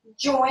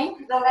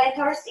 Join the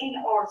letters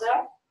in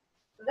order.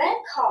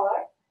 Then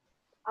color.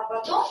 А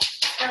потом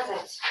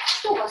сказать,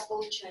 что у вас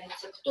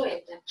получается. Кто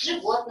это?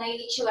 Животное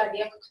или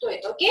человек? Кто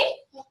это?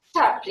 Окей?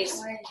 Так,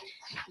 please.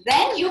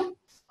 Then you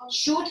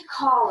should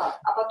color.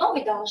 А потом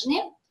вы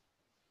должны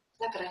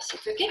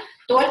закрасить. Окей?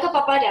 Только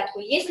по порядку.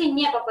 Если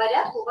не по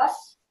порядку, у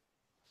вас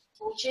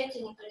получается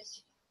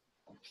некрасиво.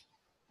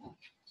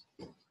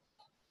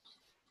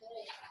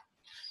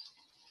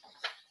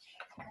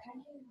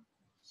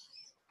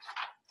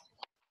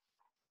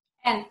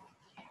 Эн,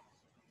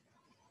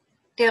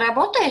 ты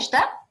работаешь,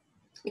 да?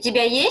 У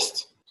тебя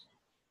есть?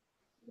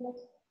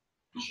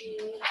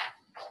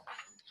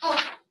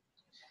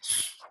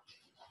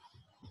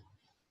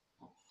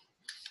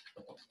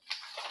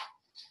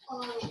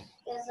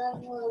 Я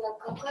забыла,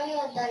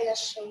 какая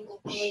дальше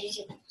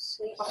будет.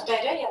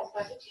 Повторяй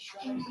алфавит еще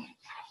раз.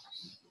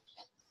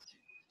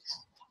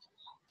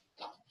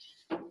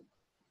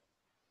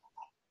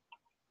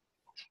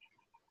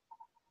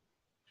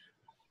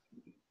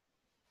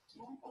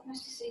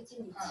 Полностью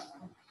соединить.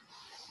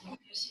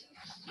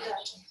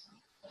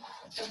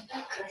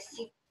 Так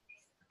красиво.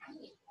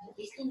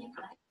 Если не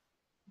красиво.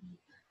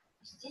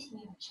 Здесь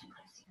не очень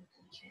красиво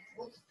получается.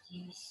 Вот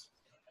здесь.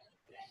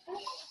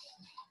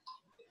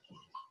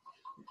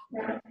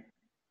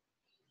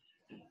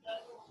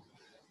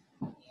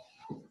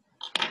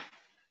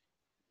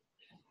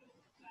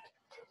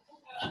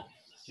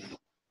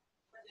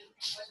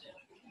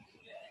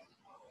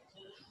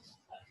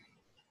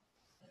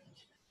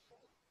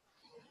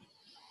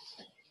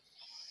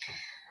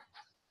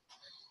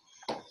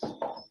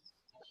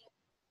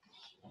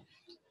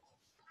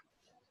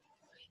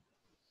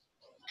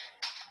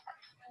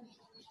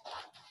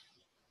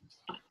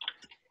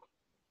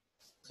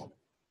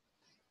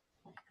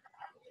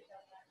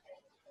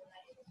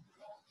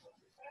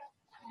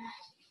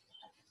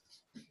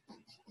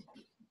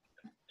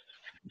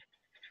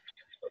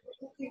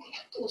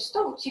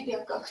 Пусто у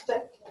тебя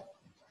как-то.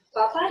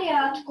 По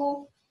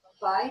порядку.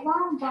 By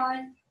one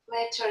by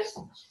letters.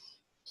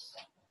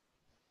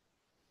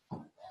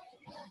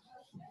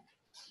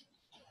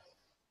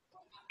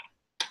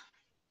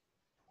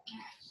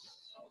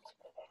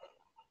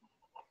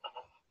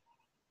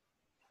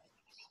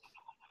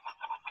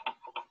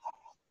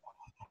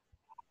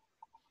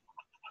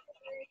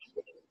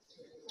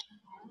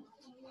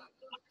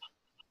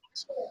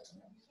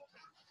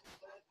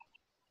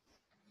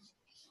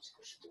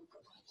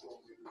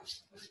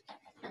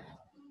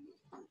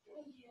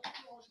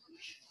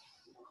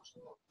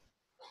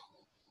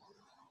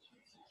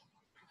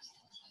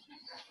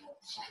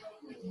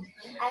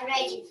 I'm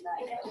ready.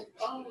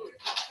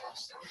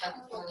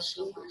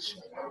 Должна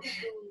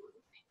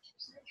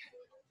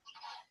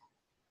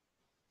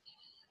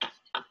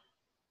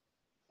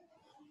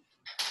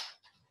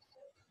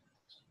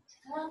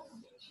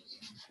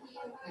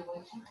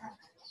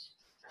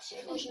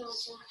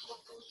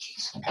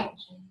получиться.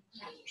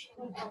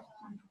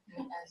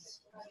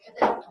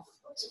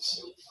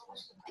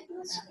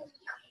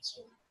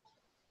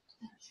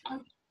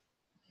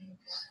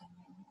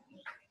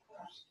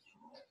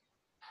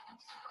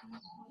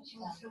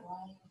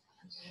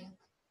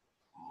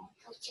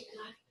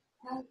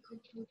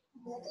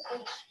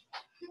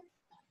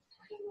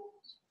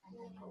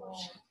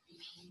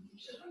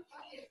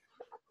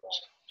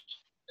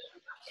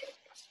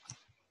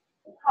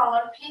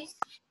 Color, please.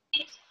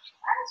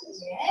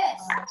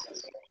 Yes.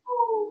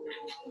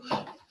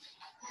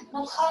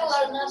 Ну,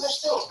 color надо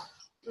что?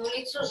 Ну,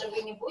 лицо же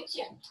вы не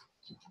будете?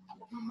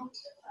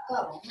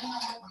 Color.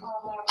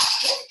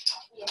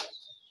 Yes.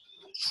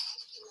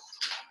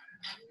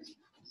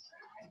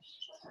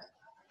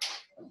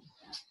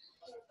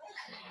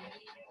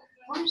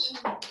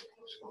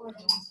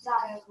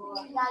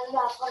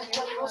 Да, фото.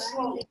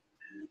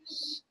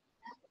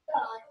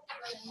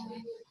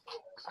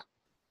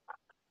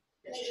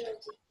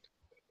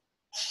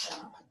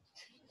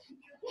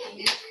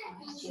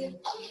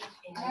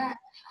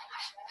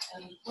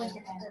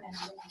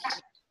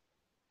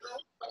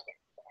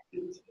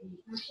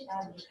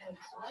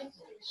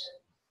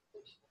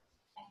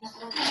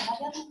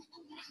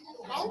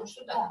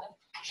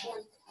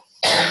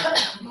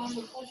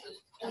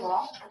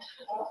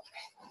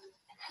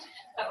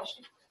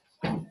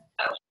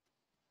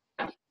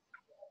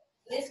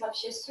 Здесь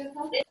вообще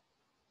супер.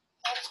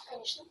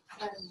 Конечно.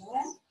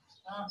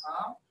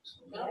 Ага.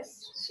 Yes.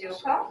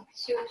 Super.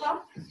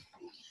 Super.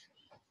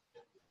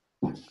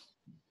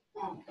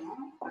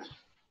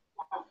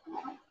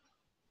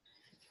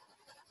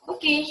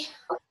 Окей.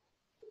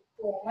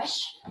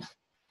 Помощь.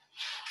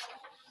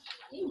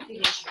 И не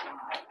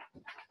переживай.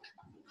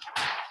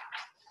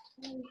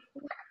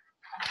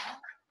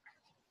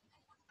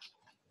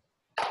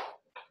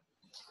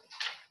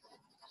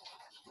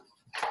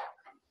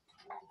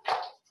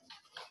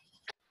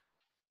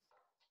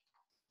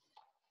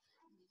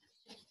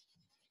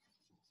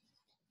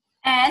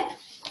 Эн,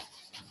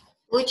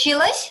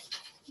 получилось?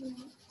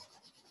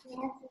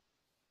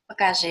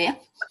 Покажи.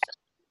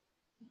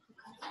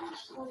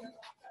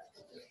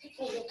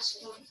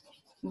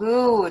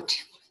 Good.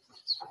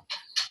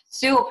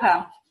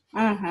 Super.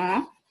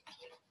 Угу.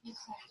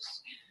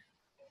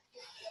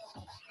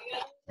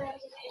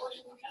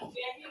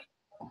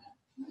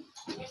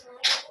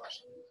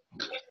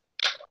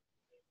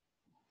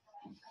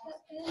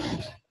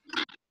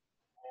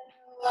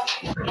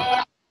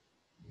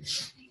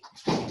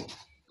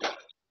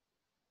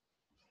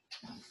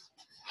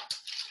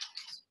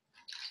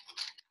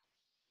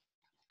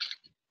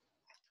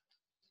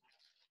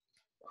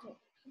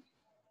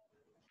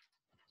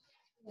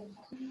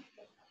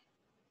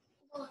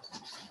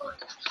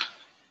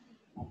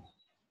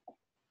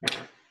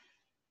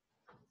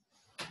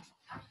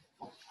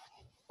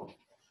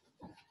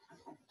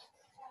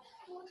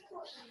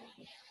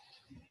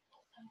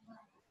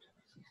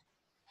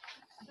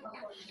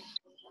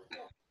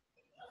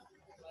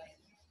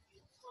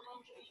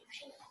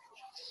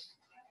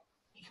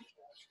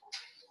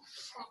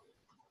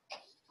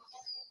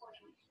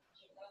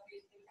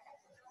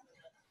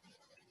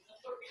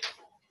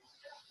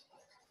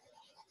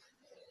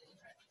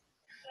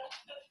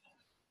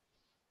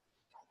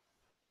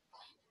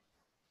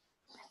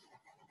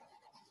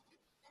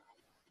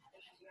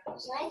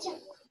 Знаете,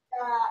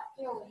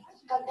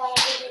 когда мы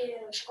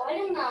были в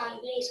школе на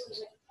английском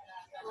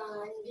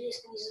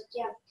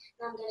языке,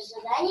 нам дали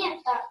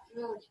задание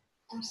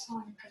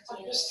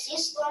обвести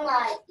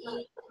слона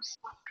и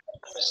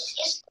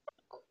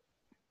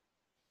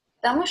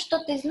Потому что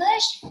ты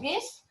знаешь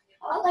весь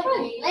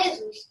алфавит.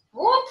 наизусть.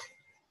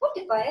 Вот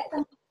и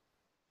поэтому.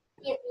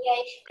 Нет, я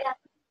еще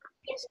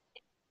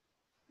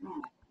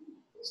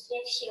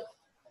быстрее всех.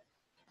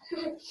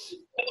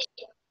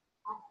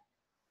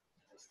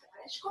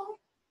 Школа?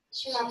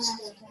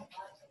 17.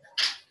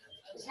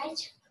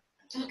 Знаете?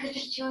 Только это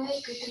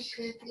человек,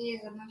 который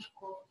приехал на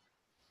школу.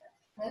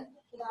 Да.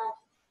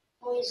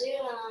 Мы из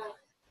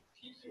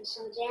на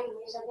самом деле,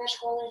 мы из одной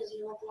школы, из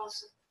одного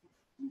класса.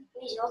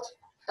 Везет.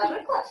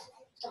 Второй класс?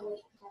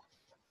 Второй, да.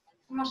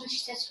 Можно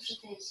считать уже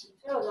третий.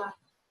 Ну да.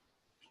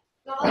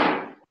 Но вот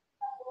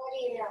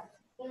говорили,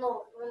 в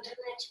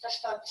интернете, то,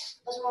 что,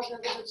 возможно,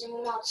 будут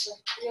заниматься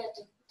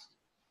летом.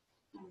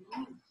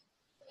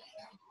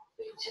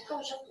 Это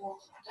уже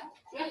плохо, да?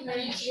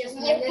 Интересно,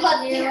 Не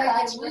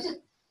подыхать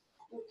будет?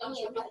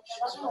 Нет,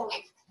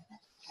 возможно.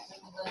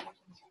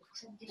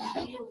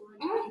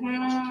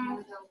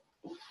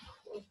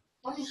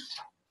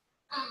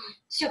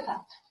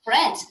 Super.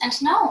 Friends, and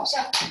now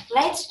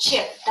let's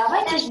check.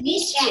 Давайте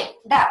вместе,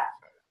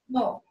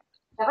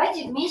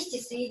 давайте вместе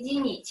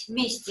соединить.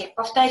 Вместе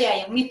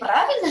повторяем, мы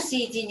правильно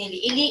соединили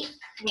или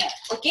нет,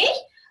 окей?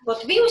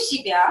 Вот вы у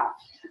себя,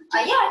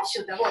 а я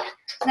отсюда. Вот.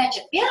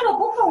 Значит, первая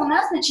буква у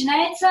нас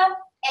начинается A.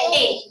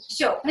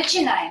 Все,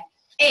 начинаем.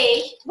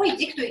 A. Вы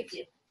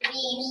диктуйте. B,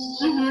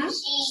 Мгм.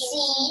 C,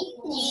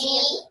 D,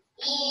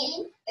 E,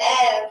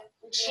 F,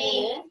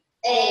 G,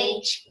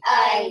 H,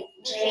 I,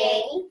 J,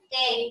 K,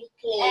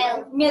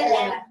 L,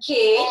 Медленно.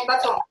 K.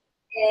 Потом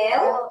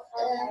L,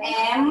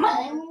 M,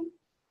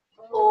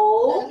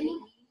 O,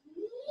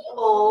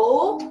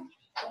 O,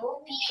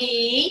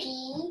 P,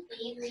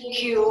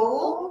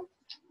 Q,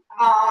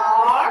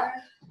 R,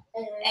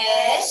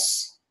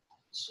 S,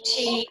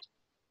 T,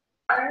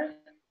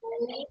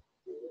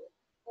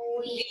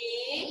 V,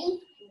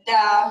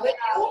 W,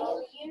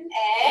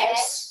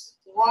 X,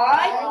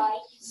 Y,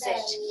 Z.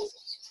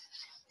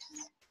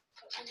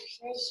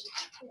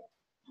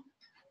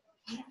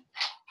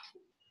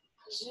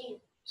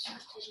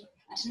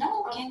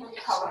 Now can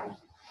cover.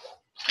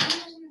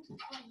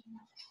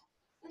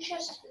 Ну,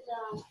 сейчас, да.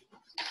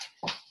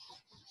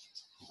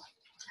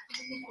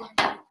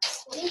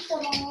 Летом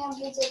у меня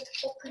будет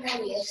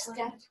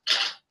по-королевски.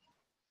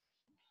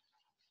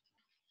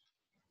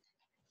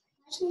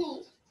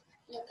 Можно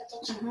я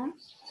поточу?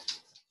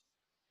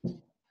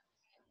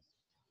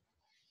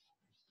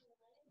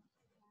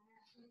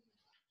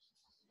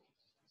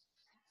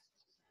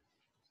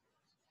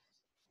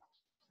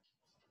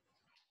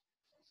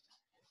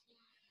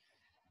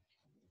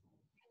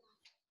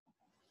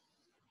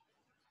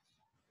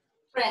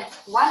 Friends,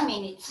 1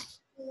 minute.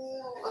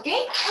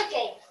 Okay?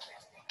 Окей.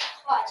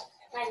 Хватит,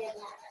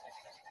 наверное.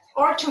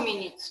 Or 2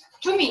 minutes.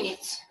 2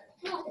 minutes.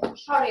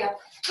 Hurry up.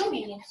 2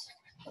 minutes.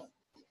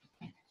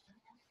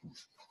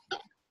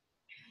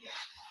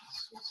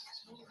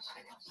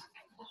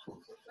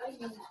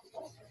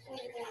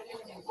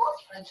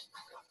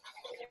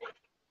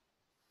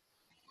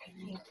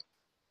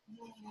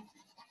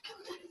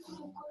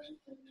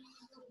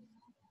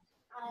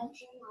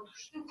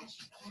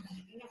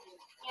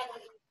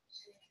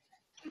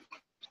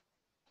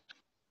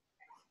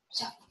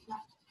 Все.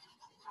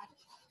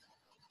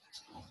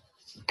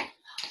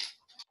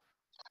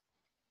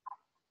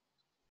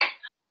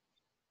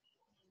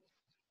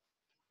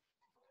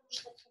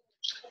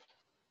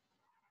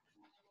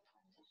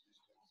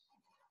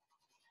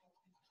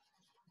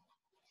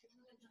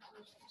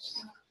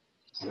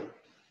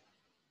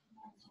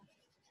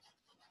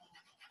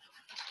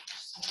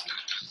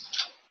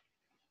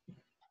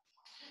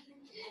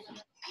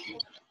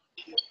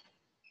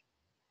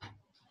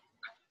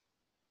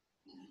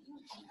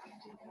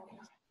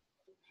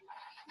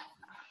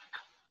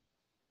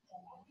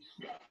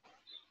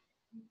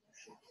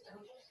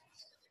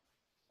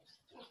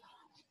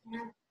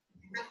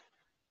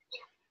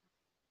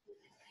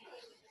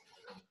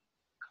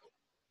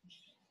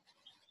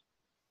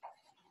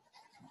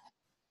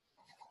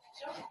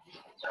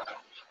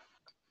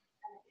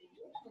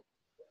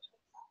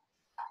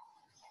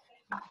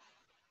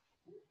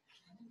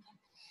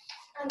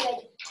 I'm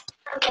ready.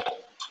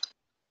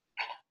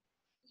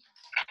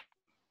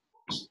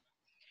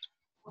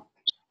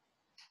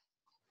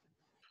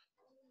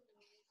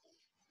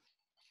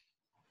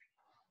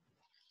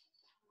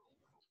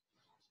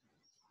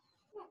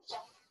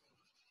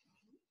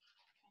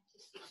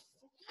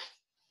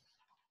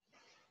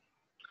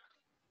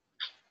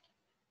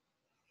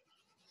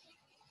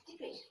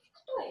 Теперь,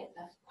 кто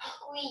это?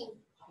 Queen.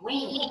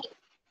 Queen.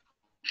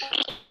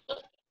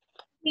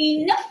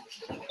 Queen.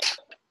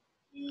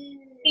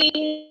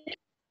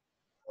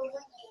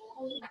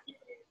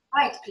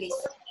 Right,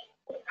 please.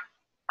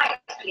 Right,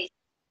 please.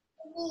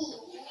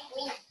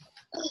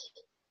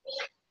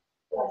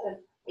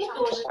 И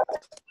тоже.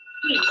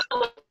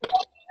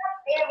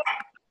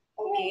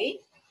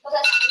 Окей.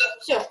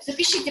 Все,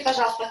 запишите,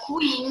 пожалуйста,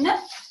 Queen.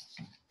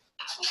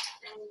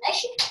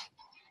 Значит,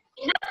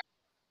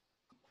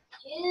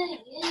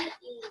 Q-U-E-E-N.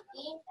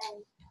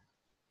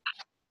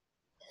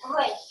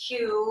 Q.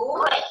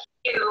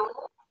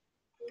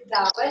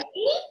 Double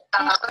E.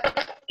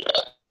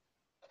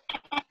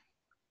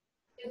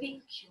 Big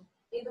Q.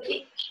 Big Q.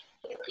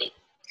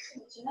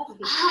 Not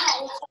big.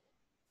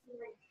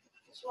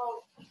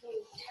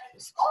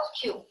 Small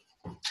Q.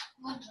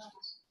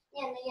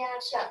 Не, ну я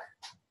все.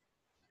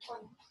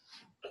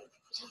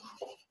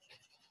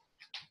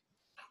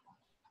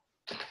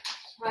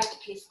 Right,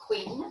 please,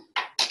 Queen.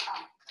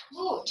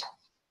 Good.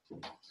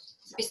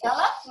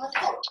 Записала?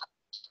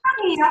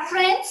 Here,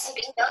 friends.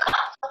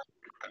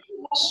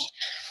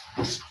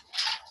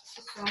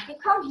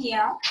 Come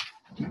here.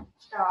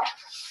 Так,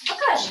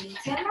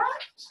 покажите нам.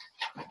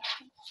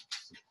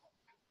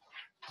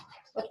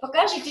 Вот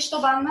покажите,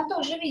 чтобы она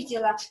тоже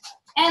видела.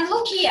 And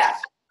look here.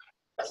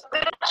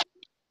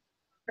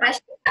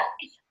 Красиво.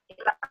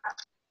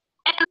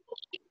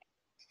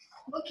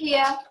 Look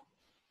here.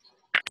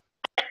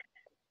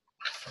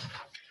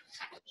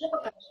 Уже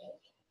покажи.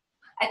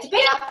 А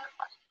теперь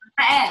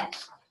and.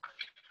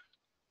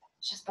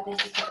 Сейчас,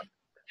 подождите.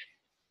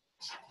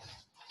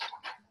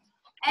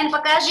 And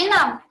покажи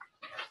нам.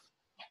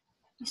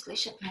 Не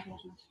слышит,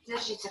 наверное.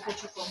 Держите,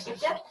 хочу помнить.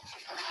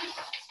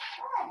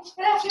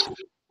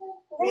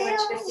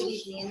 Девочка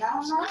середина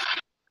у нас.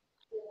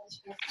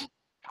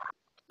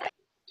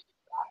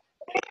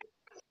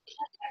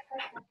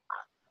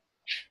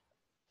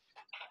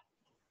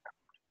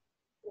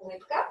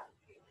 Улыбка.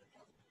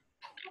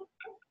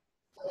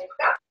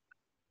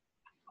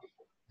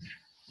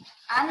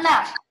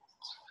 Анна,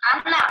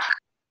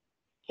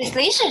 ты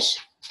слышишь?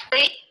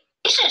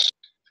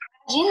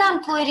 Покажи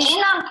нам твой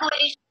рисунок.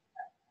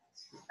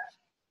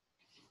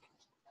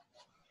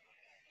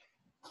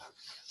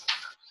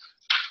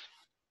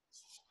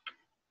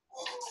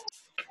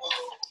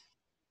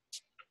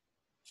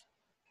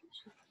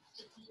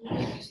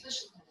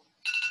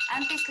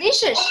 Ан, ты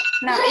слышишь?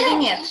 Или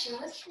нет?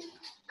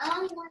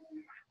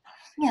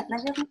 Нет,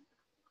 наверное.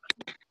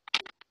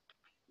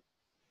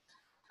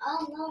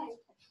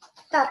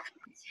 Так,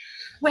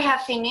 we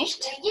have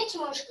finished. Идите,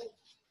 мышкой.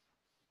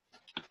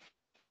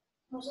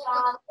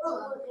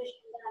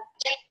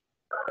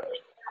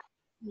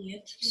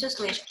 Нет, все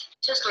слышно.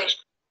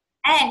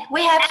 And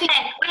we have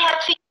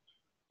finished.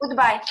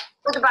 Goodbye.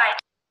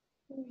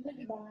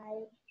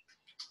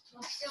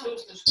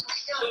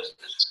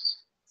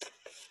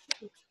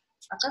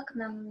 А как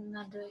нам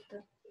надо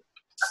это?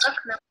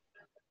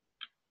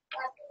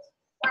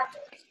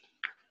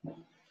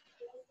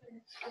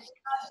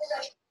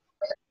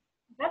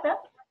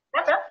 Да.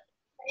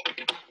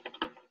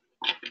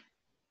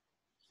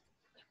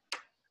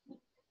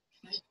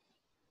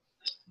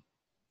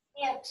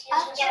 Нет,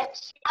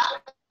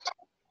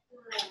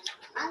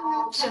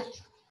 Всё.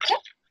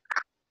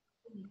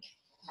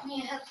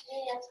 Нет,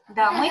 нет.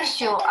 Да, мы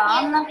все. А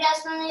Анна?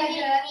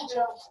 Приостановили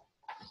видео.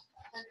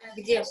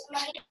 Где?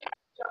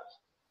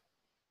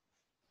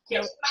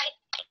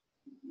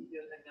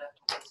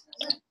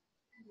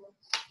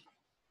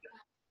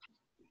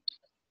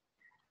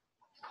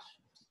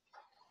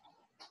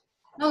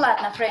 Ну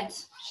ладно,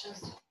 friends.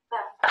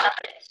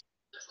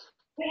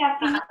 We have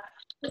finished.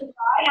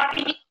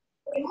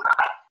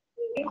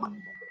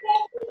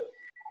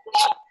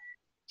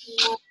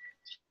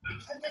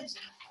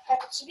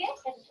 Это тебе?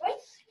 Это твой?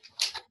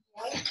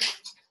 Мой.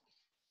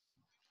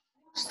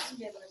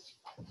 Спасибо.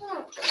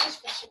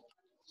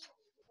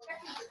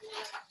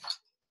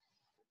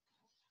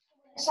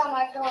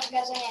 Самое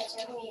короткое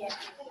занятие в мире.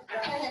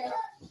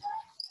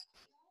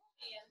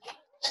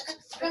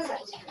 Как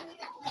сказать?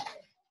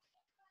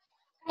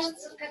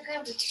 Кажется, как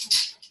обычно.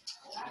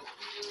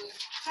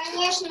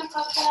 Конечно,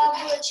 как и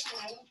обычно.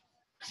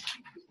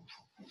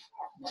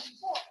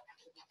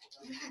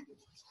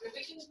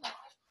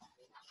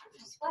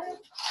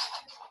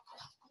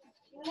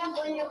 У меня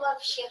были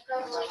вообще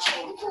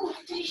короче.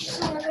 3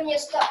 часа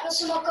наконец-то на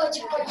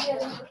самокате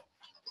поеду.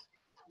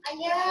 А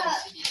я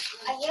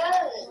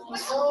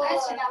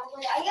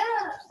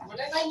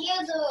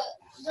поеду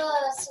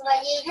до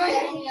своей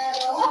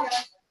тренировки.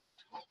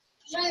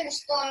 Жаль,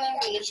 что она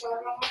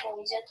вечером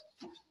будет.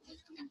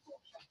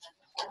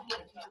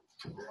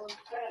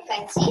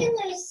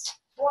 Прокатилась.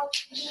 Вот,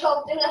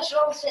 желтый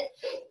нашелся.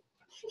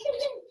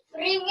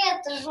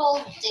 Привет,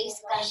 желтый,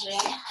 скажи.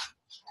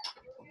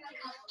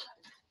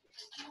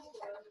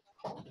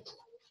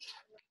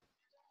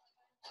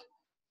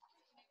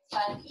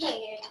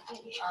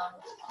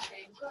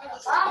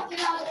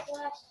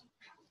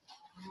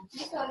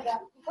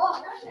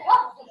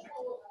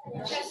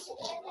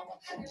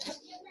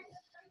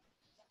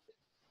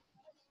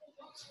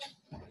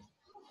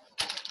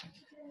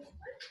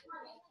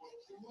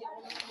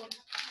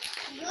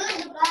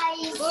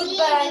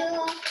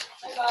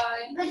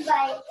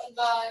 Goodbye.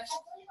 Goodbye.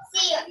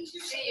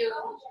 See you.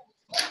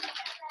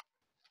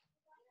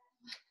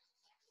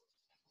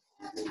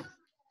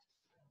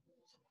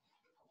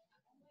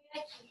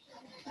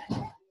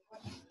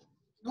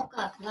 Ну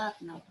как,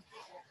 ладно.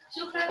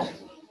 Все хорошо.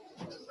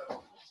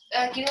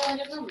 Кирилл,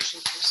 наверное,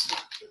 вышел просто.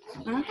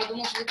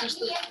 Потому что это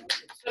что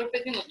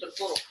 45 минут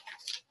только урок.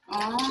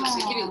 Сейчас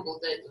и Кирилл был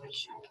до этого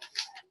еще.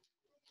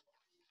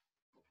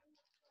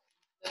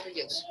 Это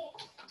делся.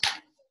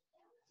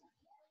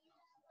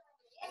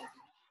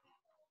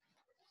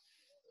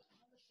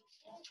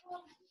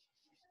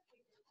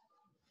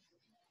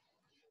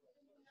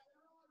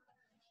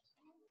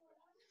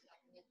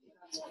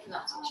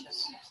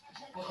 Сейчас.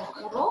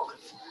 Урок?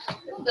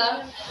 Ну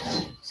да.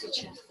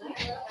 Сейчас, да?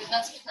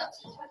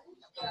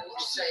 15-15.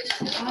 Часа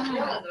если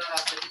два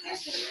раза.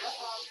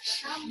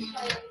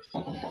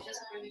 Сейчас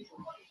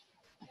проведу.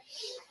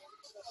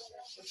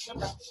 Что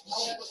так?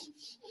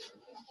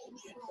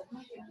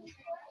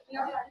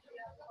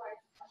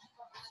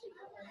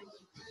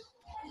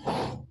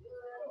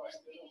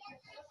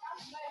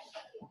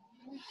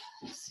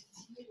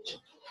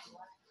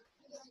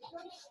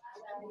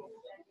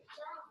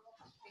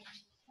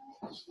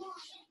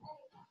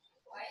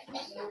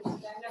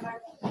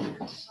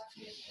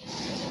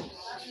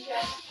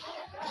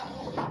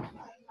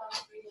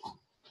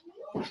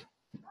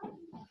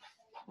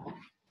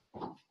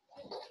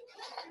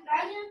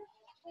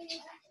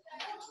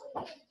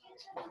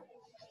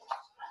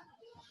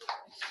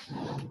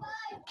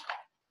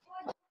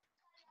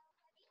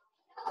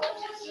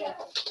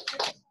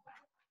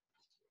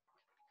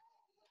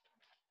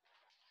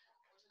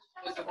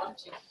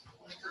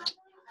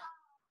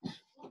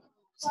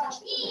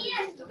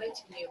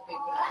 Давайте мне ее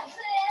поиграем.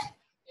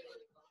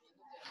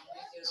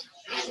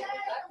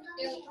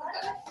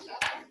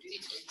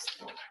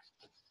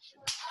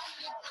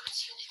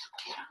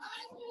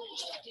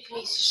 Что ты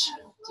лезешь?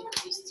 Тебе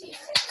везде.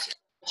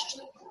 Хочу,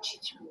 чтобы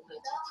учить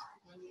угодить.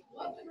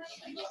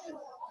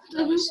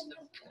 Давай сюда.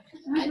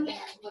 А это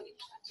не говорит.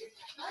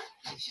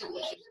 Ты все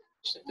хочешь,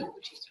 чтобы ты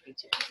учить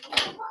прийти.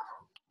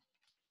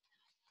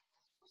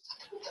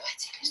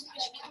 Давайте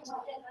листочки.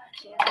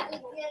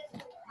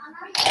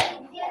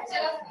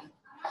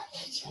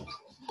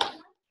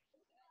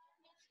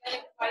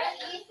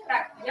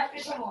 Так, я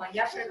придумала.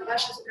 Я провела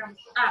сейчас прям...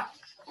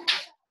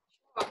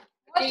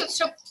 Вот тут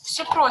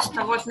все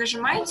просто. Вот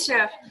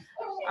нажимаете...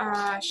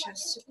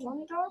 сейчас,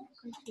 секунду.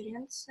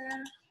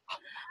 Конференция.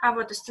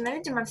 Вот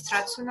остановить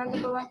демонстрацию надо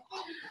было.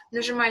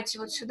 Нажимаете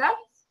вот сюда.